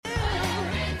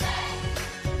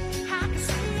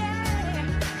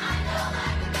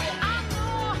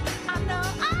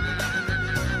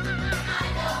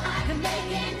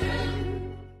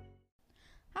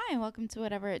welcome to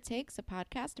Whatever It Takes, a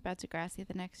podcast about Degrassi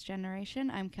The Next Generation.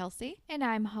 I'm Kelsey. And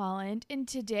I'm Holland, and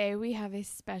today we have a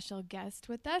special guest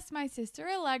with us. My sister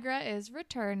Allegra is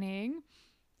returning.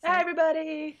 Hi,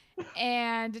 everybody!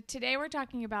 And today we're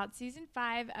talking about Season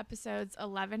 5, Episodes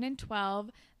 11 and 12,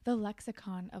 The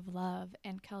Lexicon of Love.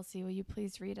 And Kelsey, will you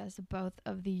please read us both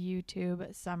of the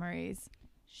YouTube summaries?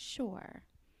 Sure.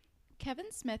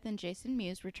 Kevin Smith and Jason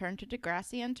Mewes returned to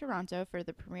Degrassi and Toronto for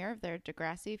the premiere of their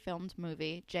Degrassi filmed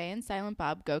movie, Jay and Silent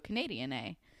Bob Go Canadian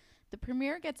A. The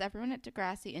premiere gets everyone at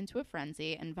Degrassi into a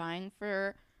frenzy and vying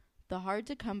for the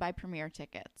hard-to-come-by premiere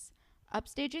tickets.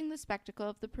 Upstaging the spectacle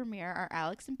of the premiere are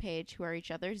Alex and Paige, who are each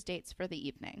other's dates for the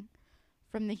evening.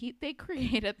 From the heat they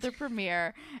create at the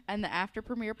premiere and the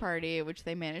after-premiere party, which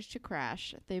they manage to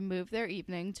crash, they move their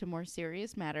evening to more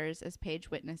serious matters as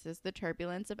Paige witnesses the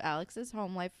turbulence of Alex's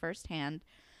home life firsthand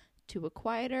to a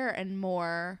quieter and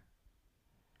more...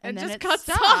 And then it cuts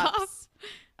stops. off.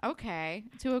 Okay.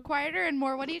 To a quieter and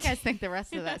more... What do you guys think the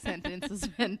rest of that sentence is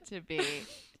meant to be?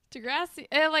 Degrassi,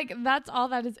 that's all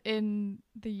that is in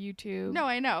the YouTube. No,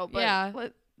 I know, but yeah.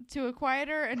 To a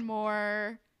quieter and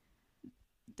more...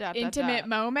 Intimate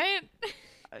moment.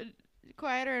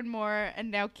 Quieter and more, and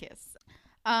now kiss.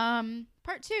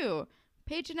 Part 2.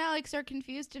 Paige and Alex are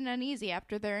confused and uneasy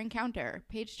after their encounter.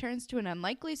 Paige turns to an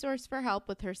unlikely source for help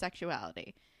with her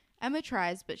sexuality. Emma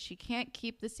tries, but she can't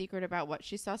keep the secret about what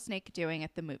she saw Snake doing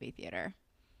at the movie theater.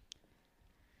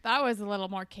 That was a little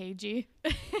more cagey.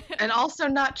 And also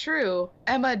not true.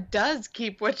 Emma does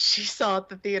keep what she saw at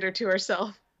the theater to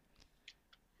herself.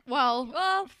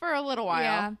 Well, for a little while.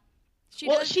 Yeah.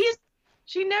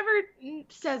 She never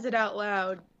says it out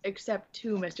loud except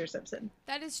to Mr. Simpson.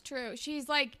 That is true. She's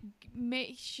like,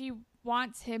 she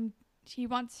wants him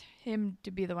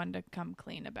to be the one to come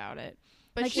clean about it.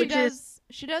 But like, she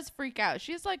does freak out.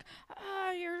 She's like,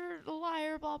 you're a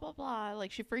liar, blah, blah, blah.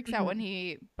 Like, she freaks out when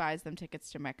he buys them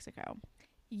tickets to Mexico.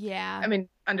 Yeah. I mean,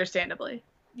 understandably.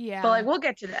 Yeah. But, we'll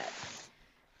get to that.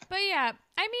 But, yeah,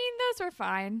 I mean, those were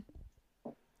fine.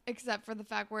 Except for the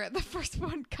fact where the first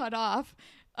one cut off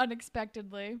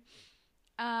unexpectedly.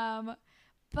 But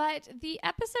the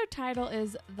episode title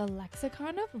is The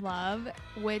Lexicon of Love,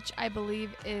 which I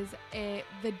believe is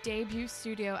the debut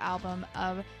studio album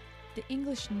of the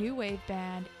English new wave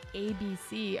band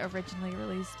ABC, originally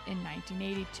released in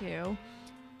 1982.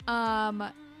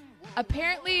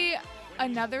 Apparently,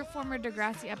 another former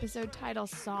Degrassi episode title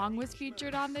song was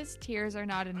featured on this, Tears Are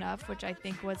Not Enough, which I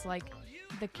think was like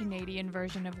the Canadian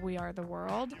version of We Are the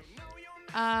World.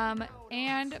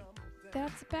 And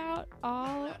that's about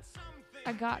all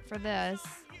I got for this.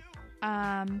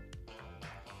 I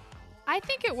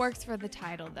think it works for the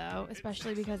title, though,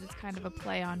 especially because it's kind of a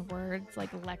play on words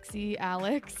like Lexi,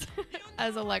 Alex,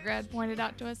 as Allegra had pointed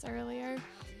out to us earlier.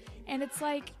 And it's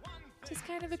like just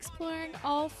kind of exploring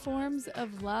all forms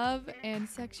of love and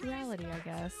sexuality, I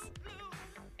guess.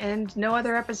 And no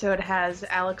other episode has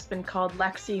Alex been called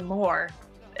Lexi more,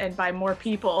 and by more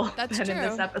people than in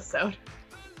this episode.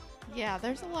 Yeah,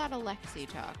 there's a lot of Lexi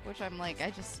talk, which I'm like, I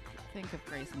just think of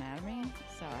Grey's Anatomy,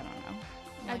 so I don't know.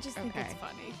 I just think it's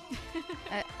funny.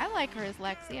 I like her as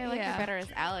Lexi. I like her better as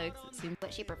Alex. It seems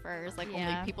what she prefers. Like,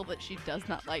 only people that she does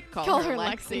not like call her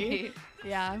Lexi.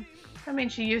 Yeah. I mean,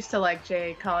 she used to like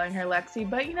Jay calling her Lexi,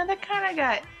 but, that kind of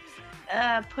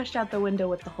got pushed out the window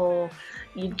with the whole,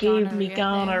 you gave me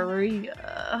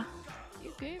gonorrhea.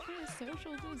 You gave me a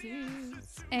social disease.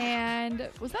 And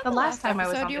was that the last time I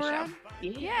was on you the were show? on?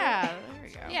 Yeah, there we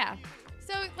go. Yeah.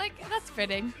 So, that's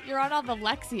fitting. You're on all the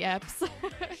Lexi eps.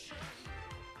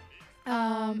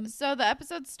 So the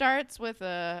episode starts with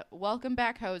a welcome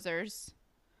back hosers.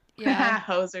 Yeah.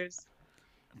 Hosers.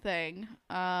 Thing.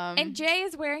 And Jay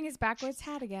is wearing his backwards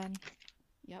hat again.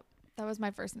 Yep. That was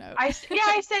my first note. I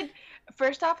said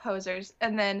first off hosers,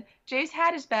 and then Jay's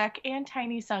hat is back and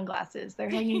tiny sunglasses. They're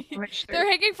hanging from his shirt. They're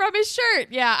hanging from his shirt.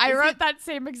 Yeah, I wrote that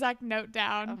same exact note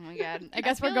down. Oh my god. I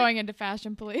guess we're going into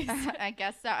fashion police. I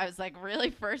guess so. I was like,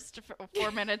 really? First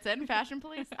 4 minutes in fashion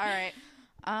police? All right.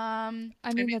 I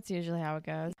mean, that's usually how it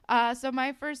goes. So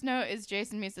my first note is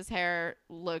Jason Mewes' hair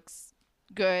looks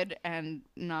good and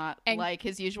not like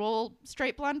his usual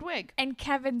straight blonde wig. And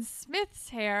Kevin Smith's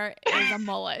hair is a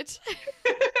mullet.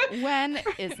 When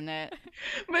isn't it?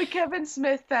 My Kevin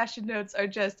Smith fashion notes are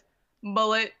just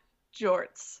mullet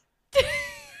jorts.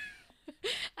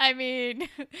 I mean,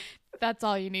 That's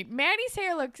all you need. Manny's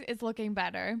hair is looking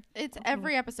better. It's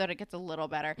every episode it gets a little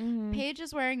better. Mhm. Paige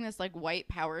is wearing this like white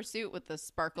power suit with the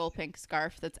sparkle pink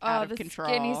scarf that's out of control.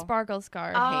 Skinny sparkle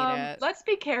scarf. I hate it. Let's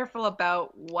be careful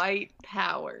about white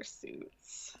power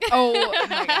suits. Oh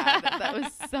my god, that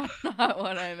was so not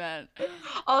what I meant.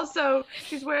 Also,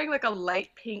 she's wearing like a light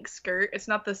pink skirt. It's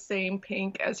not the same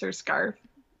pink as her scarf.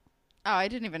 Oh, I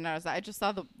didn't even notice that. I just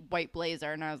saw the white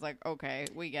blazer and I was like, okay,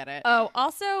 we get it. Oh,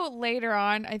 also later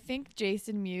on, I think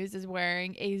Jason Mewes is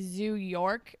wearing a Zoo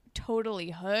York totally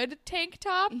hood tank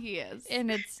top. He is. And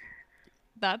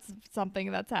that's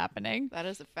something that's happening. That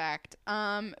is a fact.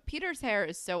 Peter's hair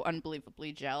is so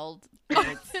unbelievably gelled.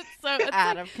 It's It's out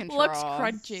like, of control. looks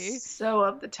crunchy. So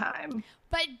of the time.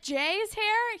 But Jay's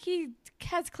hair, he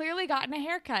has clearly gotten a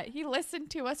haircut. He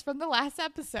listened to us from the last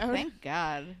episode. Thank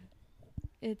God.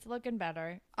 It's looking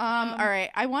better. All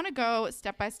right. I want to go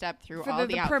step by step through For all the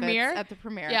the outfits premiere? at the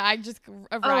premiere. Yeah, I just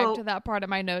arrived to that part of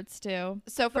my notes too.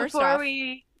 So first Before off,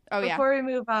 we yeah. before we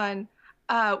move on,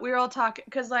 we were all talking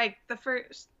because like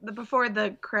before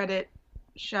the credit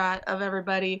shot of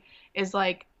everybody is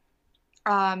like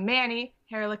Manny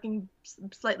hair looking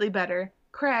slightly better,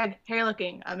 Craig hair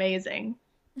looking amazing,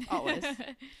 Always.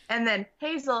 and then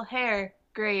Hazel hair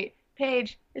great,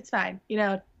 Paige it's fine,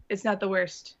 it's not the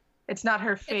worst, it's not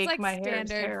her fake. It's like My hair is standard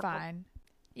terrible. fine.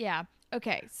 Yeah.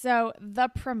 Okay. So the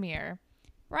premiere,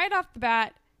 right off the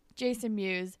bat, Jason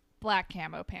Mewes, black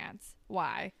camo pants.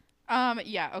 Why?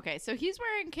 Yeah, okay. So he's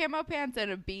wearing camo pants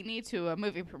and a beanie to a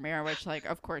movie premiere, which, like,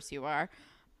 of course you are.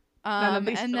 None of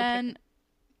these And filters. then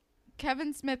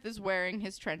Kevin Smith is wearing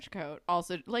his trench coat.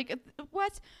 Also, like,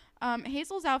 what?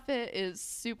 Hazel's outfit is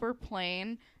super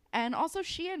plain. And also,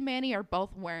 she and Manny are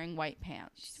both wearing white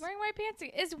pants. She's wearing white pants.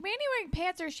 Is Manny wearing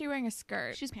pants or is she wearing a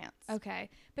skirt? She's pants. Okay.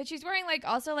 But she's wearing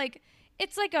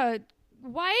it's like a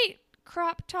white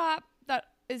crop top that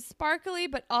is sparkly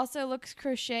but also looks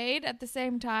crocheted at the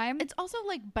same time. It's also,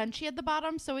 like, bunchy at the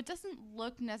bottom, so it doesn't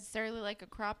look necessarily like a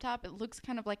crop top. It looks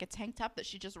kind of like a tank top that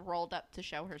she just rolled up to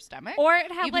show her stomach. Or it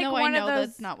had even like though one I of know those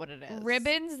that's not what it is.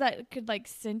 ribbons that could like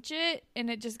cinch it and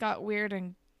it just got weird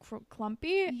and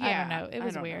clumpy. I Yeah, don't know. It I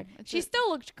was don't weird. know. It's She a- still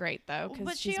looked great though But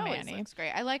because she she's always Manny. looks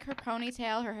great. I like her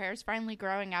ponytail. Her hair's finally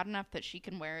growing out enough that she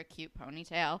can wear a cute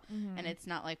ponytail, and it's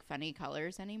not like funny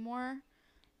colors anymore.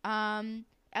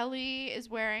 Ellie is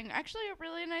wearing actually a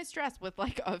really nice dress with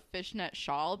like a fishnet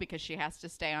shawl because she has to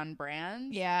stay on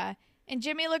brand. Yeah. And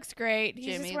Jimmy looks great. He's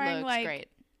Jimmy just wearing looks like great.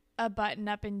 a button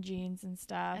up and jeans and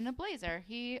stuff. And a blazer.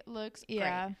 He looks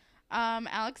yeah. great.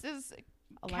 Alex's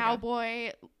Oh my God.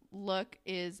 cowboy look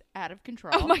is out of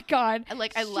control. Oh my God.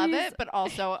 I love She's- it, but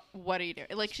also, what are you doing?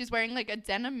 Like, she's wearing, like, a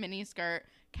denim mini skirt,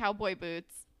 cowboy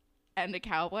boots, and a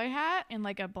cowboy hat. And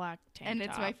like a black tank And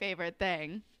it's top. my favorite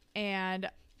thing. And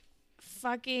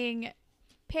fucking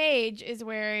Paige is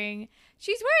wearing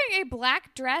a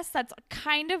black dress that's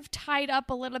kind of tied up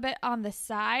a little bit on the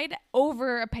side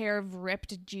over a pair of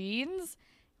ripped jeans,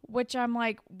 which I'm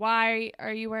like, why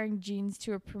are you wearing jeans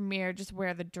to a premiere? Just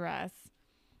wear the dress.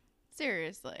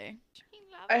 Seriously.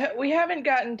 We haven't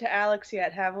gotten to Alex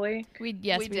yet, have we? We We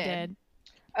did. did.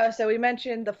 So we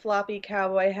mentioned the floppy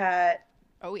cowboy hat,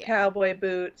 Oh, yeah. cowboy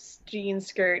boots, jean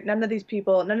skirt. None of these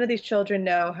children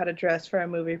know how to dress for a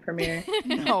movie premiere.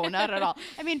 No, not at all.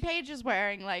 I mean, Paige is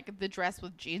wearing, like, the dress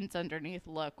with jeans underneath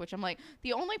look, which I'm like,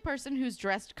 the only person who's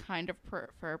dressed kind of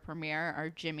for a premiere are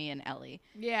Jimmy and Ellie.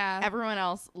 Yeah. Everyone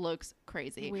else looks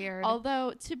crazy. Weird.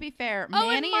 Although, to be fair, Oh,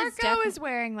 Manny and is Marco definitely... is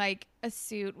wearing like a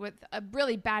suit with a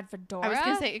really bad fedora. I was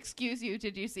going to say, excuse you,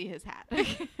 did you see his hat?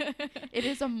 It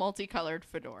is a multicolored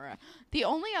fedora. The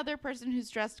only other person who's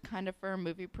dressed kind of for a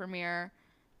movie premiere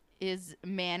is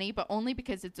Manny, but only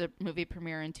because it's a movie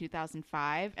premiere in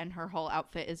 2005, and her whole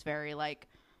outfit is very, like,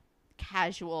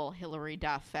 casual Hillary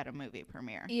Duff at a movie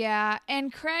premiere. Yeah,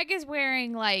 and Craig is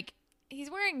wearing like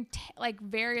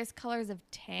various colors of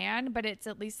tan, but it's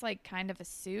at least like kind of a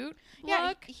suit Yeah,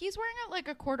 look. he's wearing like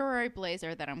a corduroy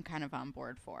blazer that I'm kind of on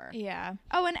board for. Yeah.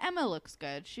 Oh, and Emma looks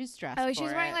good. She's dressed Oh, for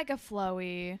she's wearing it. like a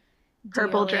flowy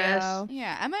Purple dealio. dress.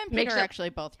 Yeah, Emma and Makes Peter up- actually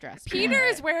both dressed for Peter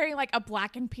it. is wearing like a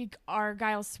black and pink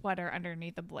Argyle sweater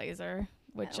underneath a blazer,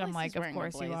 which At I'm least like, he's of wearing a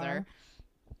course you blazer.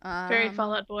 are. Very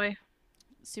Fall Out Boy.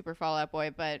 Super Fallout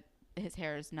Boy, but his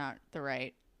hair is not the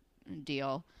right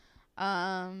deal.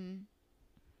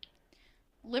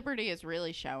 Liberty is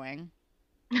really showing.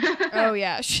 Oh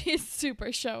yeah, she's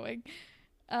super showing.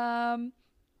 I'm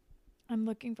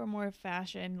looking for more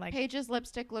fashion, like Paige's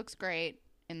lipstick looks great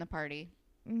in the party.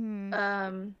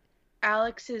 mhm.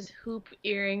 Alex's hoop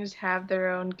earrings have their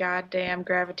own goddamn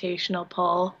gravitational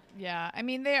pull. Yeah, I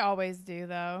mean they always do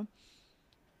though.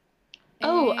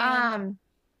 Oh, And-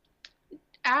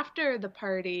 after the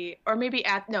party, or maybe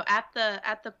at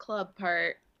the club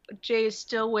part, Jay is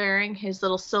still wearing his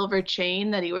little silver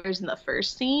chain that he wears in the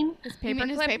first scene. His You mean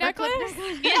his paperclip necklace?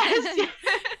 necklace? Yes.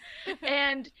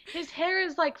 And his hair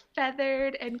is like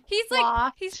feathered and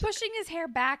He's pushing his hair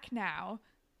back now,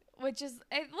 which is,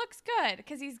 it looks good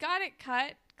because he's got it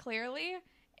cut clearly,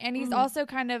 and he's also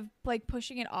kind of like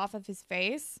pushing it off of his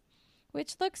face,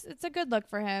 which it's a good look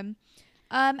for him.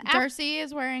 Darcy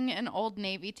is wearing an Old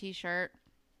Navy t-shirt.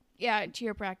 Yeah,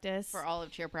 cheer practice. For all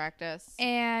of cheer practice.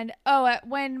 And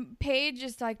when Paige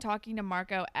is like talking to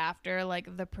Marco after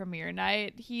like the premiere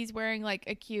night, he's wearing like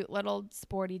a cute little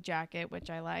sporty jacket, which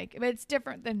I like. But it's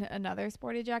different than another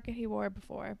sporty jacket he wore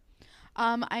before.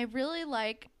 I really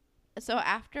like, so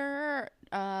after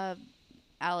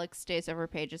Alex stays over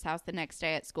Paige's house the next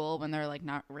day at school when they're like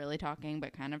not really talking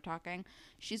but kind of talking,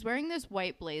 she's wearing this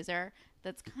white blazer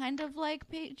that's kind of like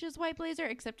Paige's white blazer,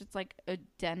 except it's like a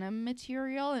denim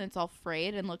material and it's all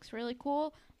frayed and looks really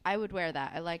cool. I would wear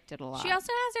that. I liked it a lot. She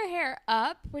also has her hair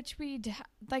up, which we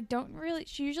don't really.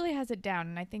 She usually has it down,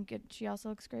 and I think she also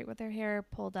looks great with her hair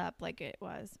pulled up like it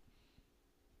was.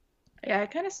 Yeah, I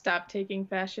kind of stopped taking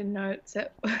fashion notes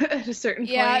at a certain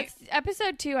point. Yeah,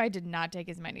 episode 2, I did not take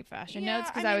as many fashion notes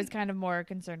because I was kind of more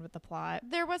concerned with the plot.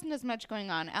 There wasn't as much going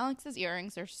on. Alex's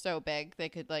earrings are so big they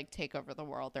could like take over the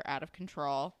world. They're out of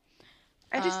control.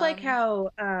 I just like how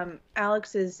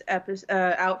Alex's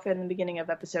outfit in the beginning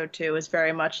of episode 2 is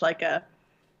very much like a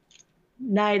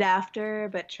night after,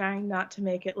 but trying not to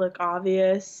make it look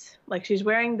obvious. Like she's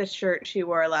wearing the shirt she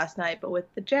wore last night, but with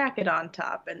the jacket on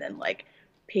top, and then like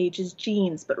Paige's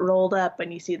jeans, but rolled up,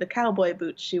 and you see the cowboy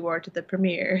boots she wore to the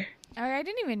premiere. Oh, I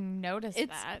didn't even notice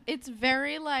that. It's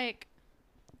very like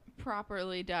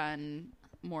properly done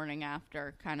morning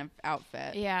after kind of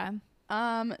outfit. Yeah.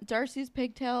 Darcy's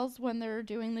pigtails when they're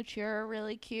doing the cheer are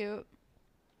really cute.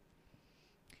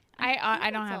 I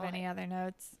don't have any other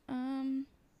notes.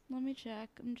 Let me check.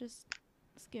 I'm just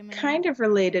skimming. Kind of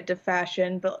related to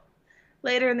fashion, but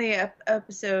later in the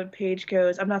episode, Paige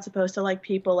goes, "I'm not supposed to like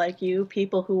people like you,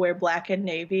 people who wear black and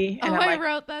navy." And I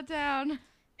wrote that down.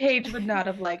 Paige would not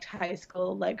have liked high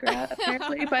school Allegra,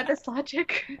 apparently, by this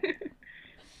logic.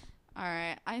 All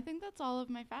right. I think that's all of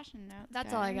my fashion notes.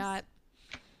 That's guys. all I got.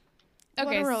 What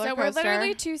Okay, a roller so we're coaster.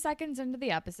 literally 2 seconds into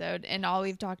the episode, and all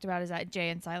we've talked about is that Jay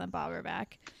and Silent Bob are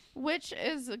back. Which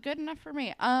is good enough for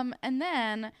me. And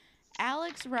then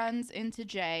Alex runs into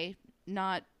Jay,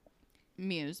 not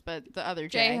Muse, but the other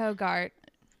Jay. Jay Hogart.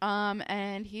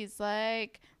 And he's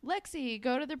like, "Lexi,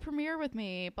 go to the premiere with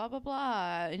me, blah, blah,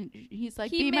 blah." And he's like,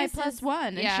 He "Be my misses- +1."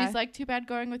 And yeah. she's like, "Too bad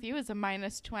going with you is a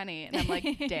 -20. And I'm like,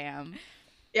 damn.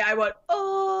 Yeah, I went,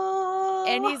 "Oh."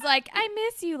 And he's like, "I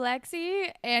miss you,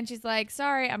 Lexi." And she's like,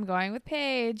 "Sorry, I'm going with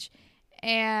Paige."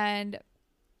 And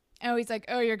he's like,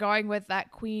 "Oh, you're going with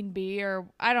that queen bee," or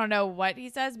I don't know what he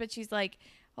says, but she's like,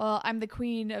 "Well, I'm the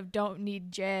queen of don't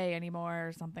need Jay anymore,"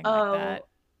 or something like that.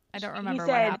 I don't remember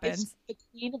what happens. The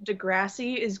queen of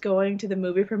Degrassi is going to the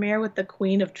movie premiere with the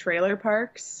queen of trailer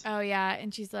parks. Oh, yeah.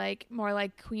 And she's like, more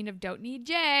like queen of don't need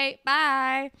Jay.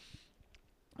 Bye.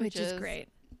 Which is great.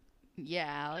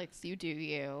 Yeah, Alex, you do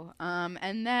you.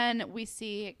 And then we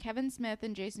see Kevin Smith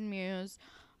and Jason Mewes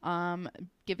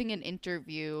giving an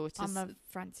interview On the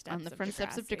front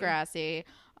steps of Degrassi.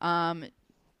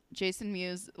 Jason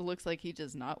Mewes looks like he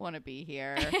does not want to be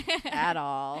here at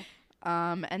all.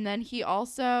 And then he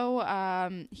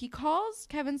also he calls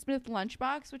Kevin Smith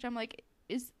Lunchbox, which I'm like,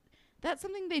 is that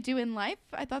something they do in life?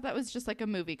 I thought that was just like a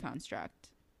movie construct.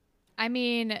 I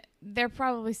mean, they're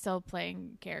probably still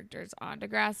playing characters on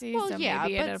Degrassi, Well, so yeah,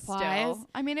 maybe it but applies. still.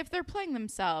 I mean, if they're playing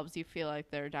themselves, you feel like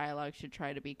their dialogue should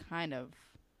try to be kind of...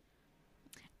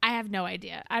 I have no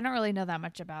idea. I don't really know that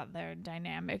much about their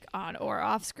dynamic on or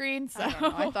off screen. So I don't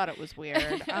know. I thought it was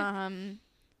weird.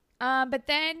 But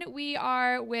then we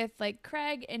are with like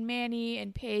Craig and Manny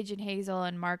and Paige and Hazel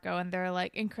and Marco, and they're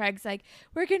like, and Craig's like,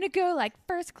 "We're gonna go like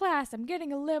first class. I'm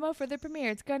getting a limo for the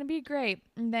premiere. It's gonna be great."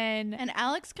 And then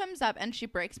Alex comes up and she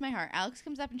breaks my heart. Alex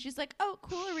comes up and she's like, "Oh,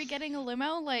 cool. Are we getting a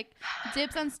limo? Like,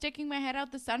 dibs on sticking my head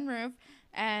out the sunroof."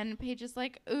 And Paige is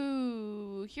like,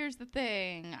 "Ooh, here's the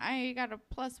thing. I got a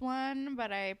 +1,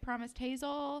 but I promised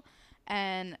Hazel."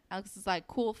 And Alex is like,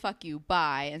 "Cool, fuck you,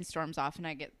 bye," and storms off. And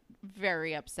I get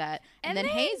very upset. And then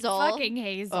Hazel, fucking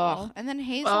Hazel. ugh, and then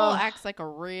Hazel acts like a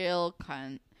real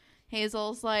cunt.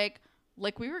 Hazel's like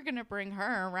we were gonna bring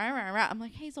her, rah. I'm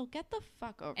like, Hazel, get the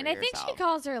fuck over And I think she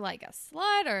calls her like a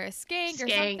slut or a skank or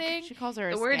something. She calls her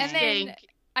a The word skank. And then skank.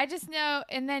 I just know,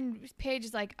 and then Paige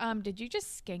is like, "Did you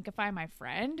just skankify my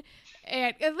friend?"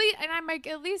 And I'm like,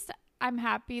 at least I'm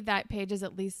happy that Paige is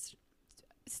at least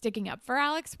sticking up for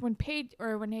Alex when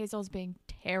Hazel's being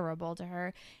terrible to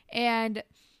her. And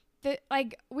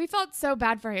we felt so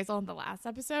bad for Hazel in the last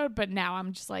episode, but now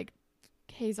I'm just like,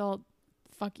 Hazel,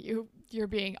 fuck you. You're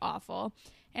being awful.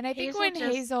 And I think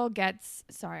Hazel gets...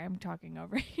 Sorry, I'm talking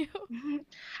over you.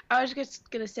 I was just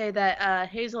going to say that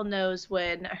Hazel knows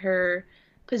when her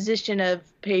position of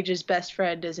Paige's best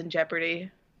friend is in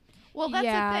jeopardy. Well, that's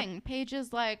the thing. Paige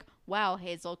is like, wow,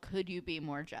 Hazel, could you be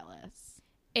more jealous?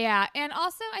 Yeah, and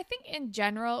also I think in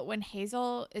general, when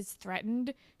Hazel is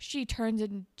threatened, she turns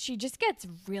and she just gets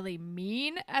really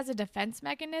mean as a defense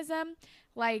mechanism.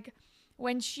 Like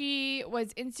when she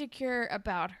was insecure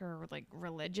about her like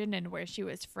religion and where she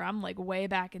was from, like way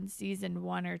back in season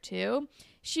 1 or 2,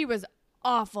 she was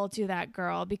awful to that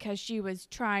girl because she was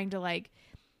trying to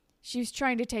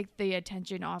take the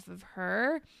attention off of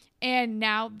her. And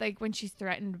now, like, when she's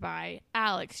threatened by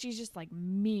Alex, she's just like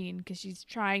mean because she's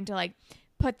trying to like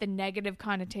put the negative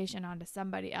connotation onto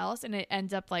somebody else, and it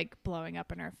ends up like blowing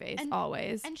up in her face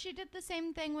always. And she did the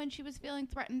same thing when she was feeling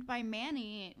threatened by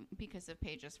Manny because of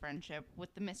Paige's friendship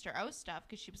with the Mr. O stuff,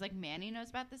 because she was like, Manny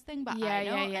knows about this thing, but I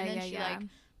don't. And then she like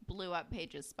blew up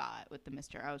Paige's spot with the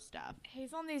Mr. O stuff.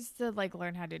 Hazel needs to like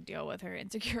learn how to deal with her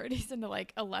insecurities in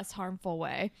like a less harmful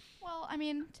way. Well, I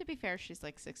mean, to be fair, she's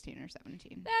like 16 or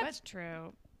 17. That's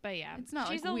true. But yeah, it's not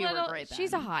like we were great then.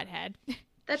 She's a hothead.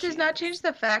 That does not change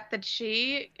the fact that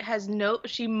she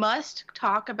must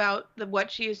talk about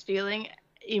what she is feeling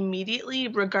immediately,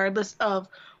 regardless of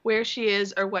where she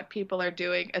is or what people are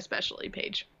doing, especially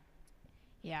Paige.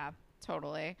 Yeah,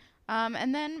 totally.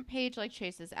 And then Paige like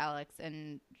chases Alex,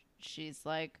 and she's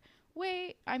like,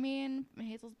 wait, I mean,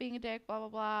 Hazel's being a dick, blah, blah,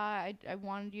 blah. I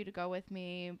wanted you to go with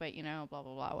me, but, you know, blah,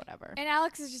 blah, blah, whatever. And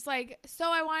Alex is just like, so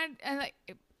I wanted,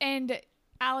 and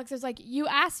Alex is like, you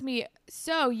asked me,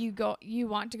 so you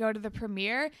want to go to the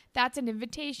premiere? That's an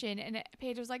invitation. And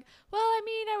Paige was like, well, I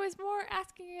mean, I was more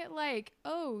asking it like,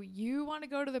 oh, you want to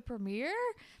go to the premiere?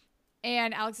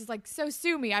 And Alex is like, so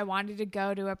sue me. I wanted to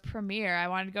go to a premiere. I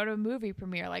wanted to go to a movie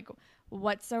premiere. Like,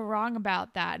 what's so wrong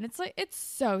about that? And it's like, it's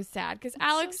so sad because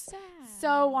Alex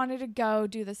so wanted to go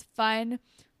do this fun,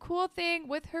 cool thing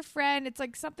with her friend. It's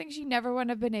like something she never would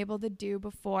have been able to do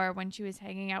before when she was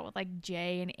hanging out with like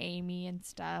Jay and Amy and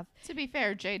stuff. To be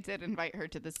fair, Jay did invite her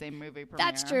to the same movie premiere.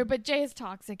 That's true, but Jay is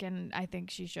toxic, and I think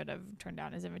she should have turned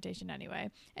down his invitation anyway.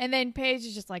 And then Paige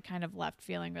is just like kind of left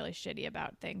feeling really shitty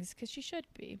about things because she should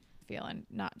be feeling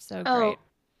not so great.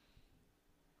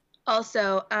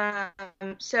 Also,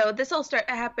 so this all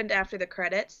happened after the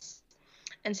credits,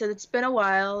 and so it's been a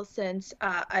while since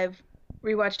I've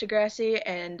rewatched Degrassi,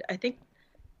 and I think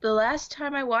the last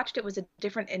time I watched it was a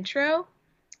different intro.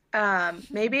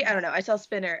 Maybe, I don't know. I saw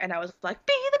Spinner, and I was like,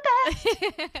 be the best.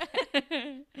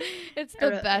 It's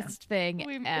the best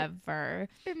thing ever.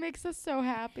 It makes us so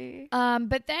happy.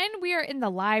 But then we are in the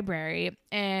library,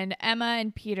 and Emma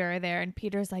and Peter are there, and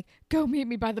Peter's like, go meet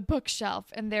me by the bookshelf.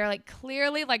 And they're like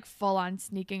clearly like full on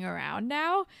sneaking around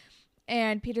now.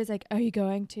 And Peter's like, are you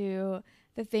going to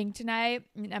the thing tonight?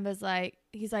 And Emma's like,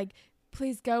 he's like,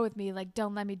 please go with me. Like,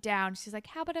 don't let me down. She's like,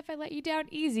 how about if I let you down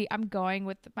easy? I'm going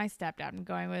with my stepdad. I'm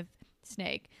going with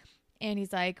Snake. And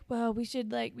he's like, well, we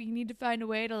need to find a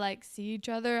way to like see each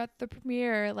other at the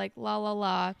premiere. Like, la, la,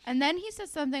 la. And then he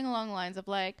says something along the lines of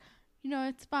like, you know,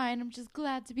 it's fine. I'm just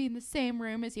glad to be in the same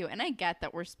room as you. And I get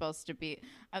that we're supposed to be.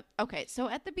 Okay, so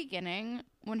at the beginning,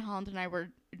 when Holland and I were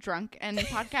drunk and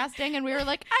podcasting, and we were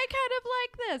like, I kind of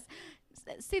like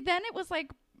this. See, then it was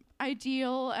like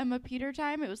ideal Emma Peter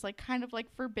time. It was like kind of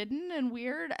like forbidden and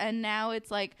weird, and now it's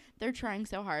like they're trying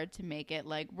so hard to make it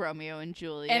like Romeo and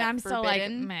Juliet, and I'm still like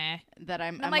meh, that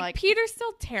I'm like Peter's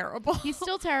still terrible. He's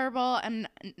still terrible, and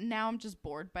now I'm just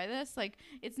bored by this. Like,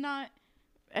 it's not,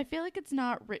 I feel like it's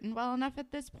not written well enough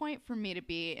at this point for me to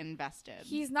be invested.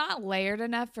 He's not layered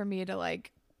enough for me to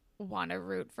like want to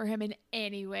root for him in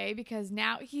any way, because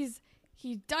now he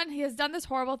has done this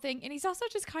horrible thing, and he's also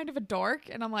just kind of a dork,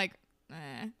 and I'm like,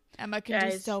 Emma can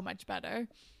do so much better.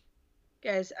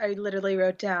 Guys, I literally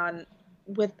wrote down,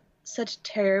 with such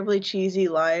terribly cheesy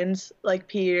lines like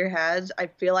Peter has, I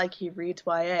feel like he reads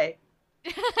YA.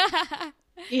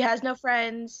 He has no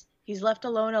friends. He's left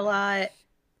alone a lot.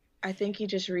 I think he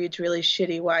just reads really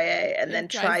shitty YA and then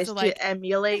tries to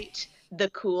emulate the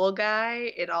cool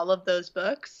guy in all of those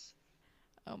books.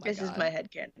 Oh my God. This is my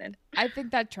headcanon. I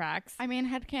think that tracks. I mean,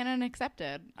 headcanon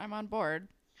accepted. I'm on board.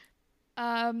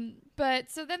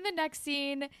 But so then the next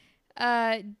scene,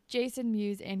 Jason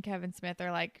Mewes and Kevin Smith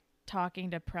are like talking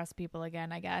to press people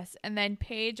again, I guess. And then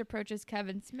Paige approaches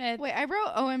Kevin Smith. Wait, I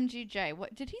wrote OMGJ.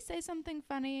 What did he say? Something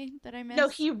funny that I missed? No,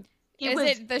 he is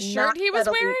it the shirt he was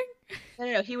wearing?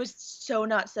 No. He was so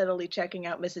not subtly checking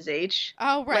out Mrs. H.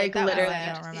 Oh, right. Like that was literally, I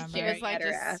don't just remember. He was staring like at her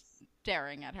just ass.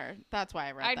 staring at her. That's why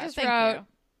I wrote I that. just Thank wrote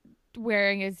you.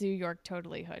 wearing a Zoo York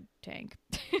Totally Hood tank.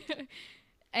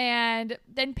 And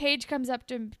then Paige comes up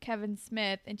to Kevin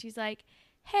Smith and she's like,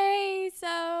 "Hey,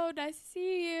 so nice to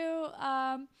see you.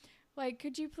 Like,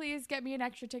 could you please get me an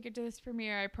extra ticket to this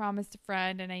premiere? I promised a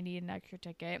friend and I need an extra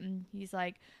ticket." And he's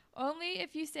like, "Only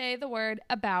if you say the word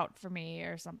about for me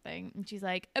or something." And she's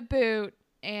like, "A boot."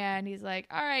 And he's like,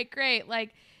 "All right, great.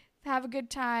 Like, have a good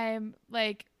time.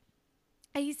 Like,"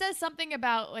 and he says something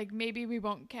about, like, maybe we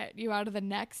won't get you out of the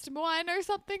next one or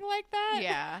something like that.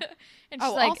 Yeah. And she's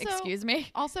Oh, like, also- "Excuse me?"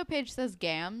 Also, Paige says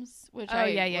gams, which Oh, I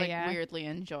yeah. weirdly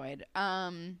enjoyed.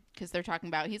 Because they're talking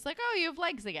about, he's like, "Oh, you have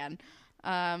legs again."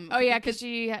 Oh, yeah, because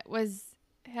she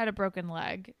had a broken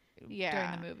leg Yeah.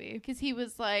 during the movie. Because he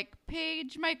was like,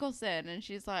 "Paige Michelson," and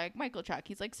she's like, "Michael Chuck."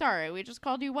 He's like, "Sorry, we just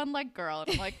called you one leg girl."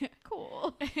 And I'm like,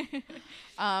 "Cool."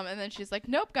 And then she's like,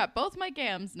 "Nope, got both my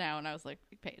gams now." And I was like,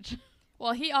 "Paige."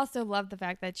 Well, he also loved the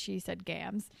fact that she said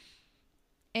gams.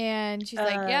 And she's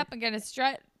like, "Yep, I'm going to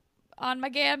strut on my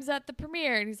gams at the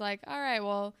premiere." And he's like, "All right,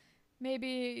 well,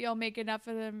 maybe you'll make enough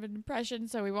of an impression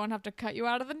so we won't have to cut you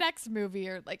out of the next movie."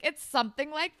 Or, like, it's something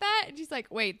like that. And she's like,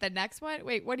 "Wait, the next one?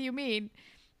 Wait, what do you mean?"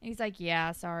 And he's like,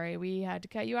 "Yeah, sorry, we had to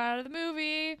cut you out of the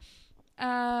movie.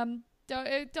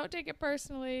 Don't take it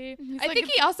personally." He's I like, think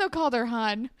he also called her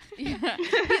hun. Yeah.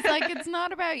 He's like, "It's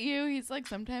not about you." He's like,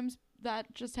 "Sometimes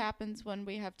that just happens when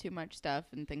we have too much stuff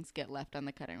and things get left on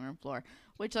the cutting room floor,"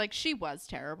 which, like, she was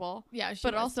terrible. Yeah, she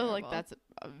But was also, terrible. like, that's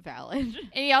valid.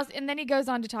 And then he goes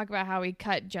on to talk about how he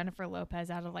cut Jennifer Lopez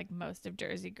out of, like, most of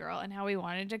Jersey Girl and how he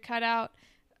wanted to cut out,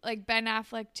 like, Ben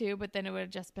Affleck too, but then it would have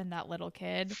just been that little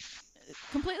kid.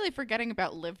 Completely forgetting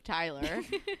about Liv Tyler.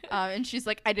 And she's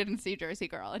like, "I didn't see Jersey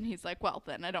Girl." And he's like, "Well,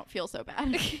 then I don't feel so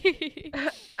bad."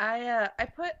 I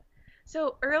put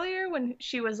so earlier when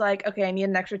she was like, "Okay, I need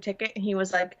an extra ticket," and he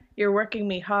was like, "You're working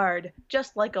me hard,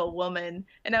 just like a woman,"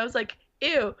 and I was like,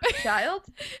 "Ew, child?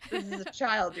 This is a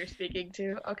child you're speaking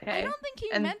to." Okay, I don't think he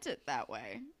And- meant it that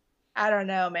way. I don't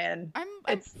know, man.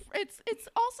 It's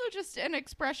also just an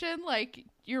expression, like,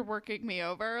 "You're working me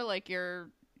over," like you're.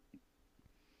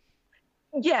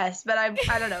 Yes, but I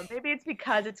don't know. Maybe it's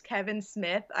because it's Kevin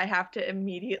Smith. I have to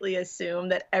immediately assume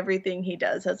that everything he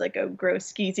does has like a gross,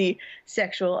 skeezy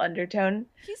sexual undertone.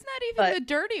 He's not even But- the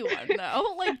dirty one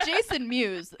though. Like Jason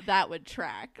Mewes, that would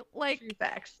track. Like True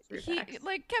facts. True facts.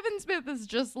 like Kevin Smith is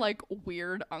just like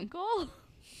weird uncle.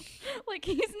 Like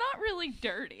he's not really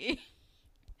dirty.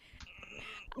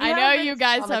 I You know haven't you read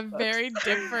guys comic have books. very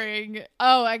differing.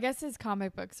 Oh, I guess his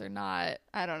comic books are not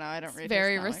I don't know. I don't read.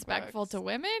 very his comic respectful books. to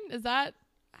women. Is that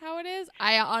how it is?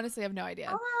 I honestly have no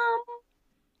idea.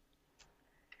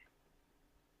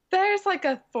 There's like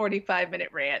a 45-minute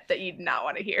rant that you'd not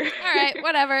want to hear. All right,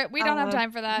 whatever. We don't have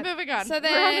time for that. Moving on. So We're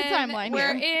then on a timeline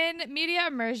we're here. in media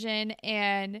immersion,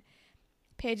 and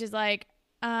Paige is like,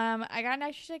 "I got an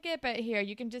extra ticket, but here,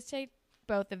 you can just take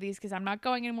both of these because I'm not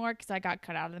going anymore because I got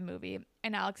cut out of the movie."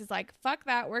 And Alex is like, "Fuck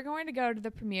that. We're going to go to the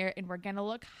premiere and we're going to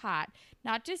look hot.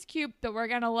 Not just cute, but we're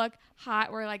going to look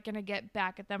hot. We're like going to get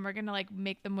back at them. We're going to like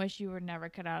make them wish you were never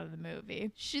cut out of the movie."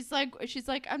 She's like,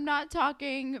 "I'm not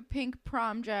talking pink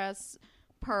prom dress,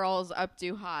 pearls up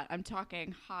to hot. I'm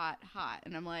talking hot.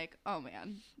 And I'm like, "Oh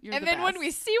man, you're And the then when best."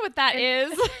 we see what that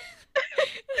is,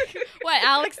 what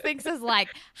Alex thinks is like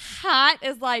hot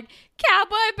is like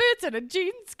cowboy boots and a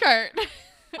jean skirt.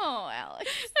 Oh,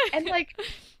 Alex. And like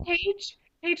Paige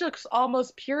looks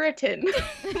almost Puritan.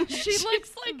 She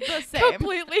looks like the same.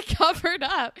 Completely covered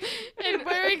up and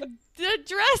wearing the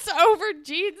dress over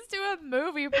jeans to a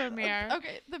movie premiere.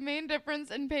 Okay, the main difference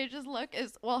in Paige's look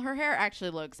is, well, her hair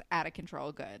actually looks out of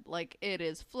control good. Like, it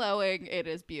is flowing, it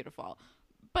is beautiful.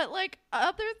 But, like,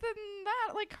 other than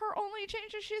that, like, her only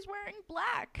change is she's wearing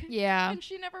black. Yeah. And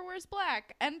she never wears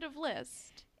black. End of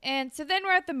list. And so then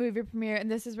we're at the movie premiere, and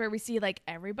this is where we see like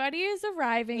everybody is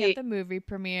arriving at the movie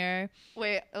premiere.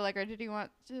 Wait, Allegra, did you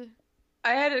want to?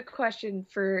 I had a question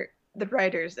for the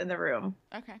writers in the room,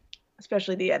 Okay.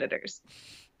 especially the editors.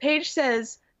 Paige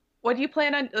says, "What do you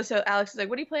plan on?" So Alex is like,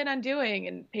 "What do you plan on doing?"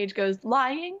 And Paige goes,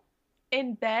 "Lying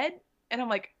in bed." And I'm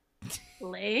like,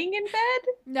 "Laying in bed?"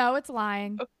 No, it's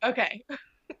lying. Okay.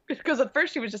 Because at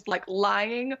first she was just like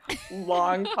lying,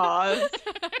 long pause.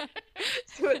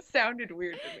 So it sounded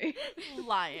weird to me.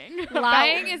 Lying.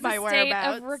 Lying about is my a state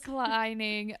of whereabouts.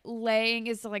 reclining. Laying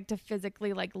is like to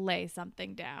physically like lay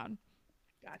something down.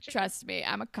 Gotcha. Trust me,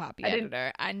 I'm a copy I didn't-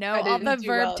 editor. I know I all didn't the do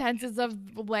verb well. tenses of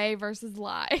lay versus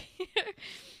lie.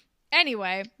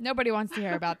 Anyway, nobody wants to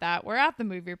hear about that. We're at the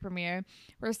movie premiere.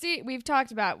 We've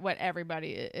talked about what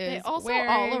everybody is. They also wearing.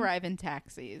 all arrive in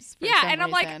taxis. For yeah, some and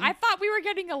I'm like, reason. I thought we were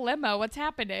getting a limo. What's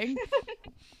happening?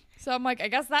 So I'm like, I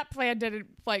guess that plan didn't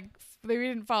we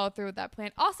didn't follow through with that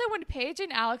plan. Also, when Paige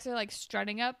and Alex are like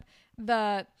strutting up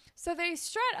so they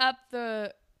strut up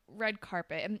the red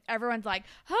carpet, and everyone's like,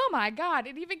 oh my god,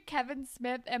 and even Kevin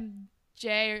Smith and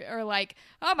Jay are like,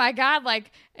 oh my god,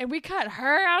 like, and we cut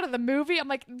her out of the movie. I'm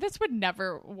like, this would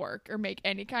never work or make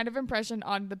any kind of impression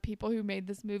on the people who made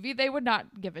this movie. They would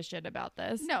not give a shit about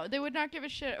this. No, they would not give a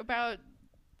shit about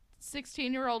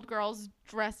 16-year-old girls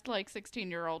dressed like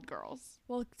 16-year-old girls.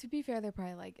 Well, to be fair, they're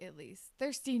probably like, at least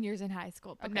they're seniors in high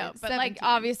school. But Okay, no, but 17. like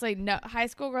obviously no, high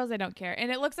school girls, they don't care.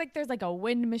 And it looks like there's like a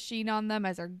wind machine on them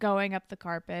as they're going up the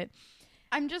carpet.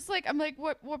 I'm like,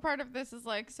 what part of this is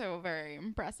like so very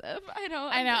impressive? I know.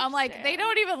 I'm like, they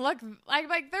don't even look like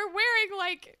they're wearing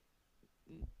like,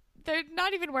 they're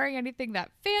not even wearing anything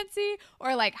that fancy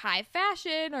or like high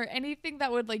fashion or anything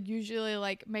that would like usually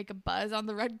like make a buzz on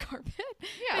the red carpet.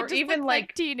 Yeah, They or just even look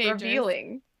like teenagers.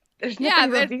 revealing. There's Yeah,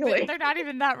 nothing revealing. they're not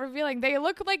even that revealing. They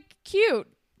look like cute.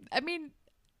 I mean,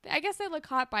 I guess they look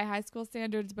hot by high school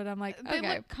standards, but I'm like, They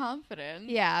okay. look confident.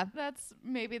 Yeah, That's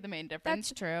maybe the main difference.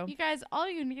 that's true. You guys, all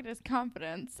you need is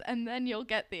confidence, and then you'll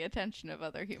get the attention of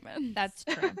other humans. That's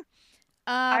true.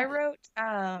 I wrote,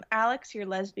 Alex, your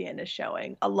lesbian is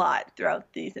showing a lot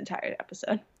throughout these entire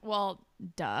episode. Well,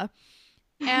 duh.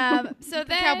 So the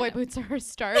then cowboy boots are her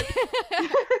start.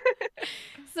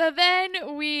 So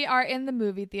then we are in the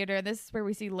movie theater. This is where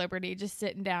we see Liberty just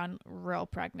sitting down real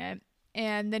pregnant.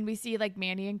 And then we see like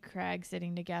Manny and Craig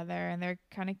sitting together, and they're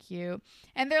kind of cute.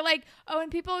 And they're like, oh,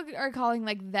 and people are calling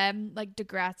like them like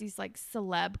Degrassi's like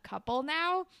celeb couple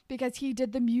now because he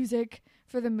did the music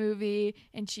for the movie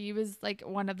and she was like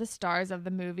one of the stars of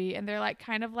the movie. And they're like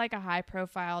kind of like a high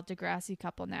profile Degrassi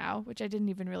couple now, which I didn't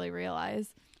even really realize.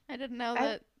 I didn't know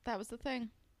that was the thing.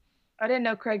 I didn't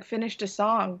know Craig finished a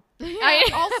song. Yeah,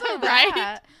 also Right?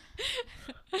 that.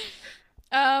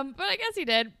 But I guess he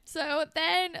did. So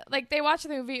then like they watch the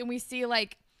movie and we see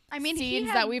like I mean, scenes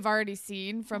that we've already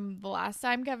seen from the last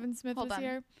time Kevin Smith Hold was on.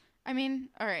 here. I mean,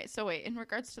 all right. So wait, in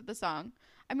regards to the song,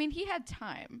 I mean, he had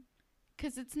time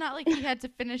because it's not like he had to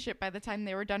finish it by the time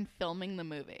they were done filming the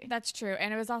movie. That's true.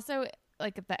 And it was also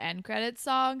like the end credits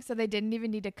song, so they didn't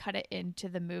even need to cut it into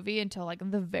the movie until like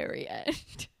the very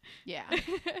end. Yeah.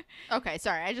 Okay,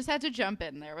 sorry. I just had to jump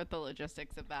in there with the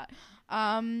logistics of that.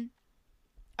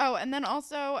 Oh, and then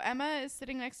also Emma is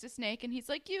sitting next to Snake and he's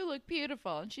like, "You look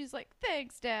beautiful." And she's like,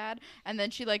 "Thanks, Dad." And then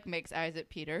she like makes eyes at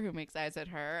Peter, who makes eyes at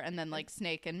her, and then like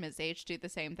Snake and Ms. H do the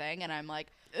same thing, and I'm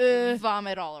like,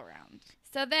 vomit all around.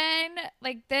 So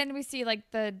then we see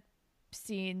like the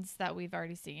scenes that we've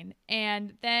already seen.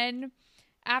 And then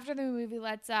after the movie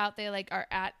lets out, they like are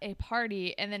at a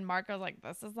party, and then Marco's like,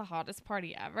 "This is the hottest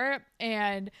party ever."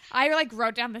 And I like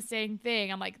wrote down the same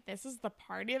thing. I'm like, this is the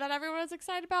party that everyone was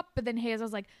excited about. But then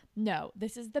Hazel's like, no,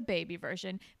 this is the baby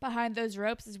version. Behind those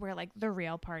ropes is where like the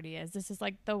real party is. This is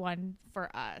like the one for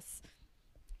us.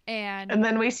 And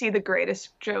then we see the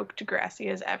greatest joke Degrassi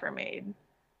has ever made,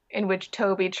 in which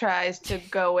Toby tries to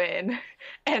go in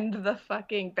and the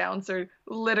fucking bouncer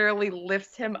literally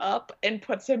lifts him up and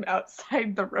puts him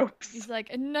outside the ropes. he's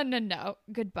like, no,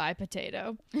 goodbye,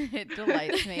 potato. It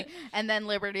delights me. And then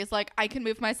Liberty's like, "I can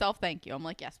move myself, thank you." I'm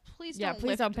like, "Yes, please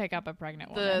Don't pick up a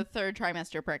pregnant woman. the third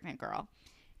trimester pregnant girl."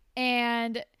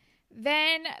 And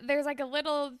then there's like a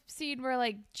little scene where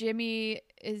like Jimmy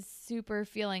is super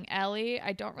feeling Ellie.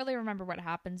 I don't really remember what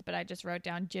happens, but I just wrote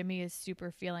down Jimmy is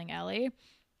super feeling Ellie.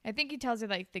 I think he tells her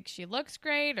like thinks she looks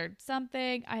great or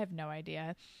something. I have no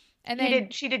idea. And then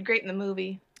She did great in the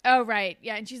movie. oh right,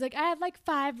 yeah, and she's like, I had like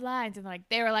 5 lines, and like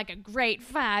they were like a great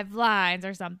 5 lines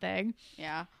or something.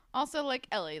 Yeah. Also, like,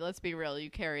 Ellie, let's be real, you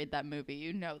carried that movie.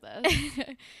 You know this.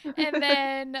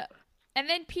 And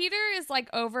then Peter is like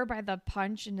over by the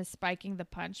punch and is spiking the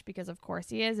punch because of course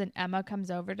he is. And Emma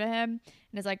comes over to him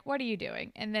and is like, "What are you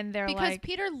doing?" And then they're Because like,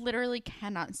 Peter literally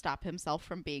cannot stop himself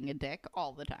from being a dick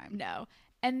all the time. "No."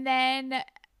 And then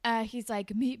he's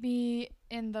like, "Meet me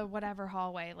in the whatever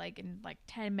hallway, like in like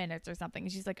 10 minutes or something."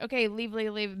 And she's like, "Okay, leave.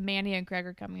 Manny and Craig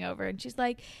are coming over." And she's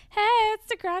like, "Hey, it's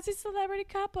the Degrassi celebrity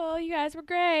couple. You guys were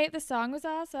great. The song was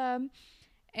awesome."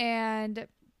 And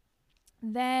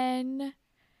then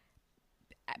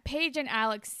Paige and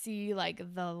Alex see like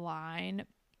the line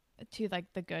to like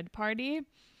the good party.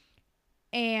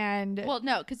 And Well,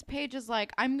 no, because Paige is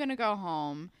like, "I'm going to go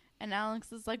home And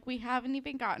Alex is like, we haven't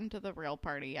even gotten to the real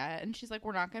party yet. And she's like,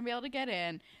 we're not going to be able to get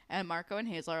in. And Marco and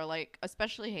Hazel are like,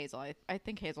 especially Hazel. I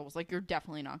think Hazel was like, you're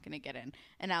definitely not going to get in.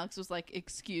 And Alex was like,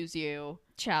 excuse you.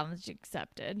 Challenge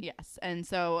accepted. Yes. And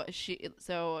so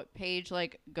Paige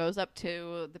like goes up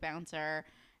to the bouncer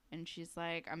and she's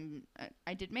like,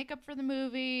 I did makeup for the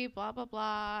movie, blah, blah,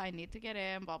 blah. I need to get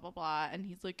in, blah, blah, blah. And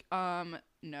he's like,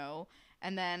 no.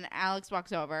 And then Alex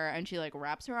walks over and she like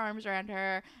wraps her arms around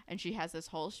her and she has this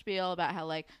whole spiel about how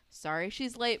like, sorry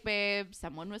she's late, babe.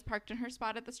 Someone was parked in her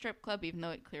spot at the strip club, even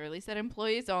though it clearly said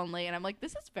employees only. And I'm like,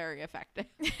 this is very effective.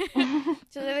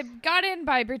 So they got in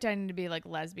by pretending to be like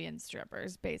lesbian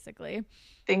strippers, basically.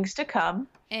 Things to come.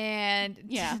 And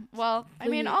yeah, well, I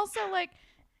mean, also like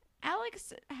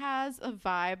Alex has a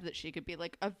vibe that she could be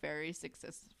like a very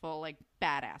successful, like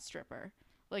badass stripper.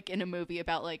 Like in a movie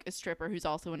about like a stripper who's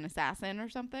also an assassin or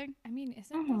something. I mean,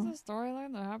 isn't this a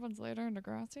storyline that happens later in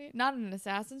Degrassi? Not an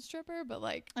assassin stripper, but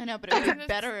like I know, but it would be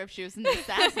better if she was an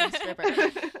assassin stripper.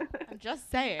 I'm just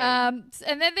saying. And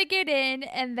then they get in,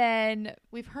 and then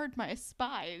we've heard my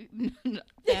spy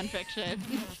fan fiction.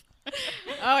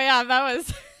 Oh yeah, that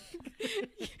was.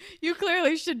 You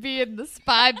clearly should be in the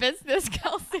spy business,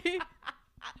 Kelsey.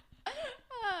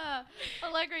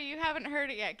 Allegra, you haven't heard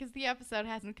it yet because the episode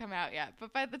hasn't come out yet.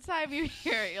 But by the time you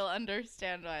hear it, you'll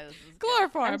understand why this is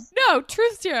chloroform. No,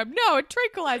 truth serum. No, a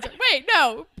tranquilizer. Wait,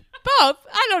 no, both.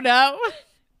 I don't know.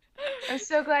 I'm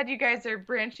so glad you guys are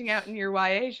branching out in your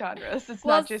YA genres. It's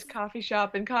not just coffee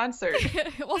shop and concert.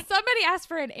 Well, somebody asked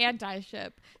for an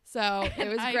anti-ship, so it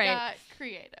was great. I got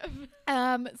creative.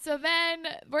 So then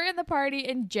we're in the party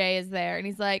and Jay is there and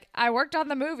he's like, I worked on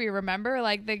the movie, remember?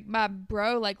 Like my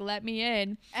bro like let me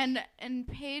in. And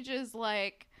Paige is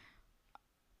like,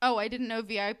 oh, I didn't know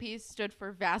VIP stood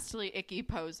for vastly icky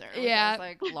poser. Yeah. I was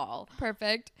like, lol.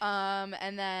 Perfect.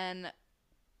 And then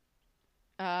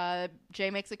Jay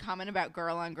makes a comment about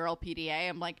girl on girl PDA.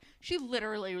 I'm like, she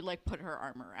literally like put her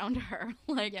arm around her.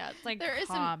 Like, yeah, it's like there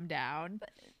calm down.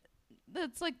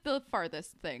 That's like the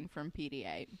farthest thing from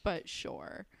PDA, but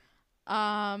sure.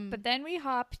 But then we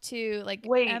hop to like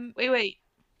wait.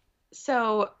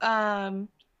 So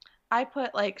I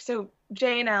put like, so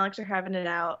Jay and Alex are having it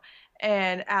out.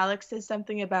 And Alex says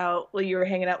something about, well, you were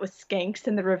hanging out with skanks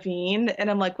in the ravine.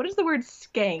 And I'm like, what is the word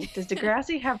skank? Does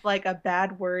Degrassi have like a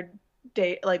bad word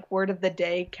day, like word of the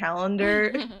day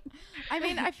calendar? I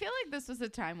mean, I feel like this was a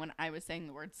time when I was saying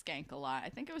the word skank a lot. I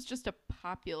think it was just a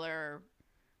popular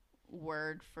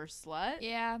word for slut.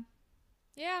 Yeah.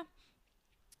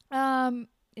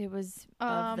 It was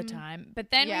of the time. But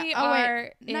then we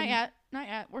are not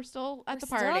yet. We're still at the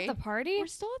party. Still at the party? We're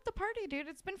still at the party, dude.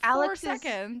 It's been 4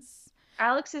 seconds.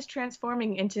 Alex is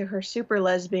transforming into her super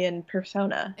lesbian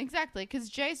persona. Exactly, because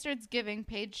Jay starts giving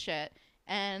Paige shit,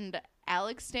 and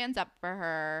Alex stands up for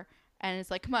her, and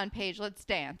it's like, come on, Paige, let's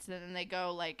dance. And then they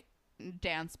go, like,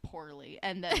 dance poorly,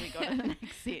 and then we go to the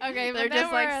next scene. Okay, they're but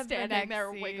just, like, standing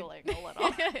there scene. wiggling a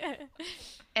little.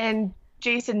 And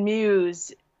Jason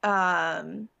Mewes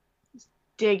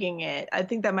digging it. I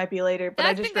think that might be later, but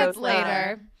I just wrote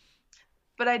later.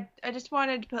 But I just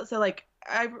wanted to put, so like,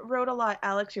 I wrote a lot,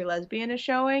 Alex, your lesbian is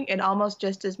showing, and almost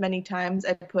just as many times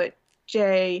I put,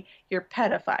 Jay, your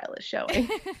pedophile is showing.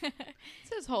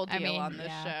 It's his whole deal on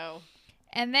this show.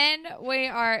 And then we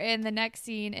are in the next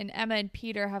scene, and Emma and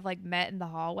Peter have like met in the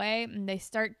hallway, and they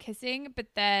start kissing, but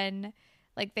then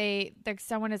like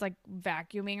someone is like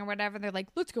vacuuming or whatever. They're like,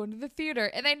 let's go into the theater.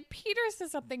 And then Peter says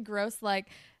something gross like,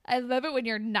 I love it when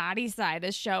your naughty side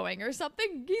is showing or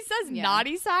something. He says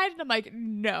naughty side, and I'm like,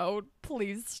 no,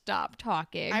 please stop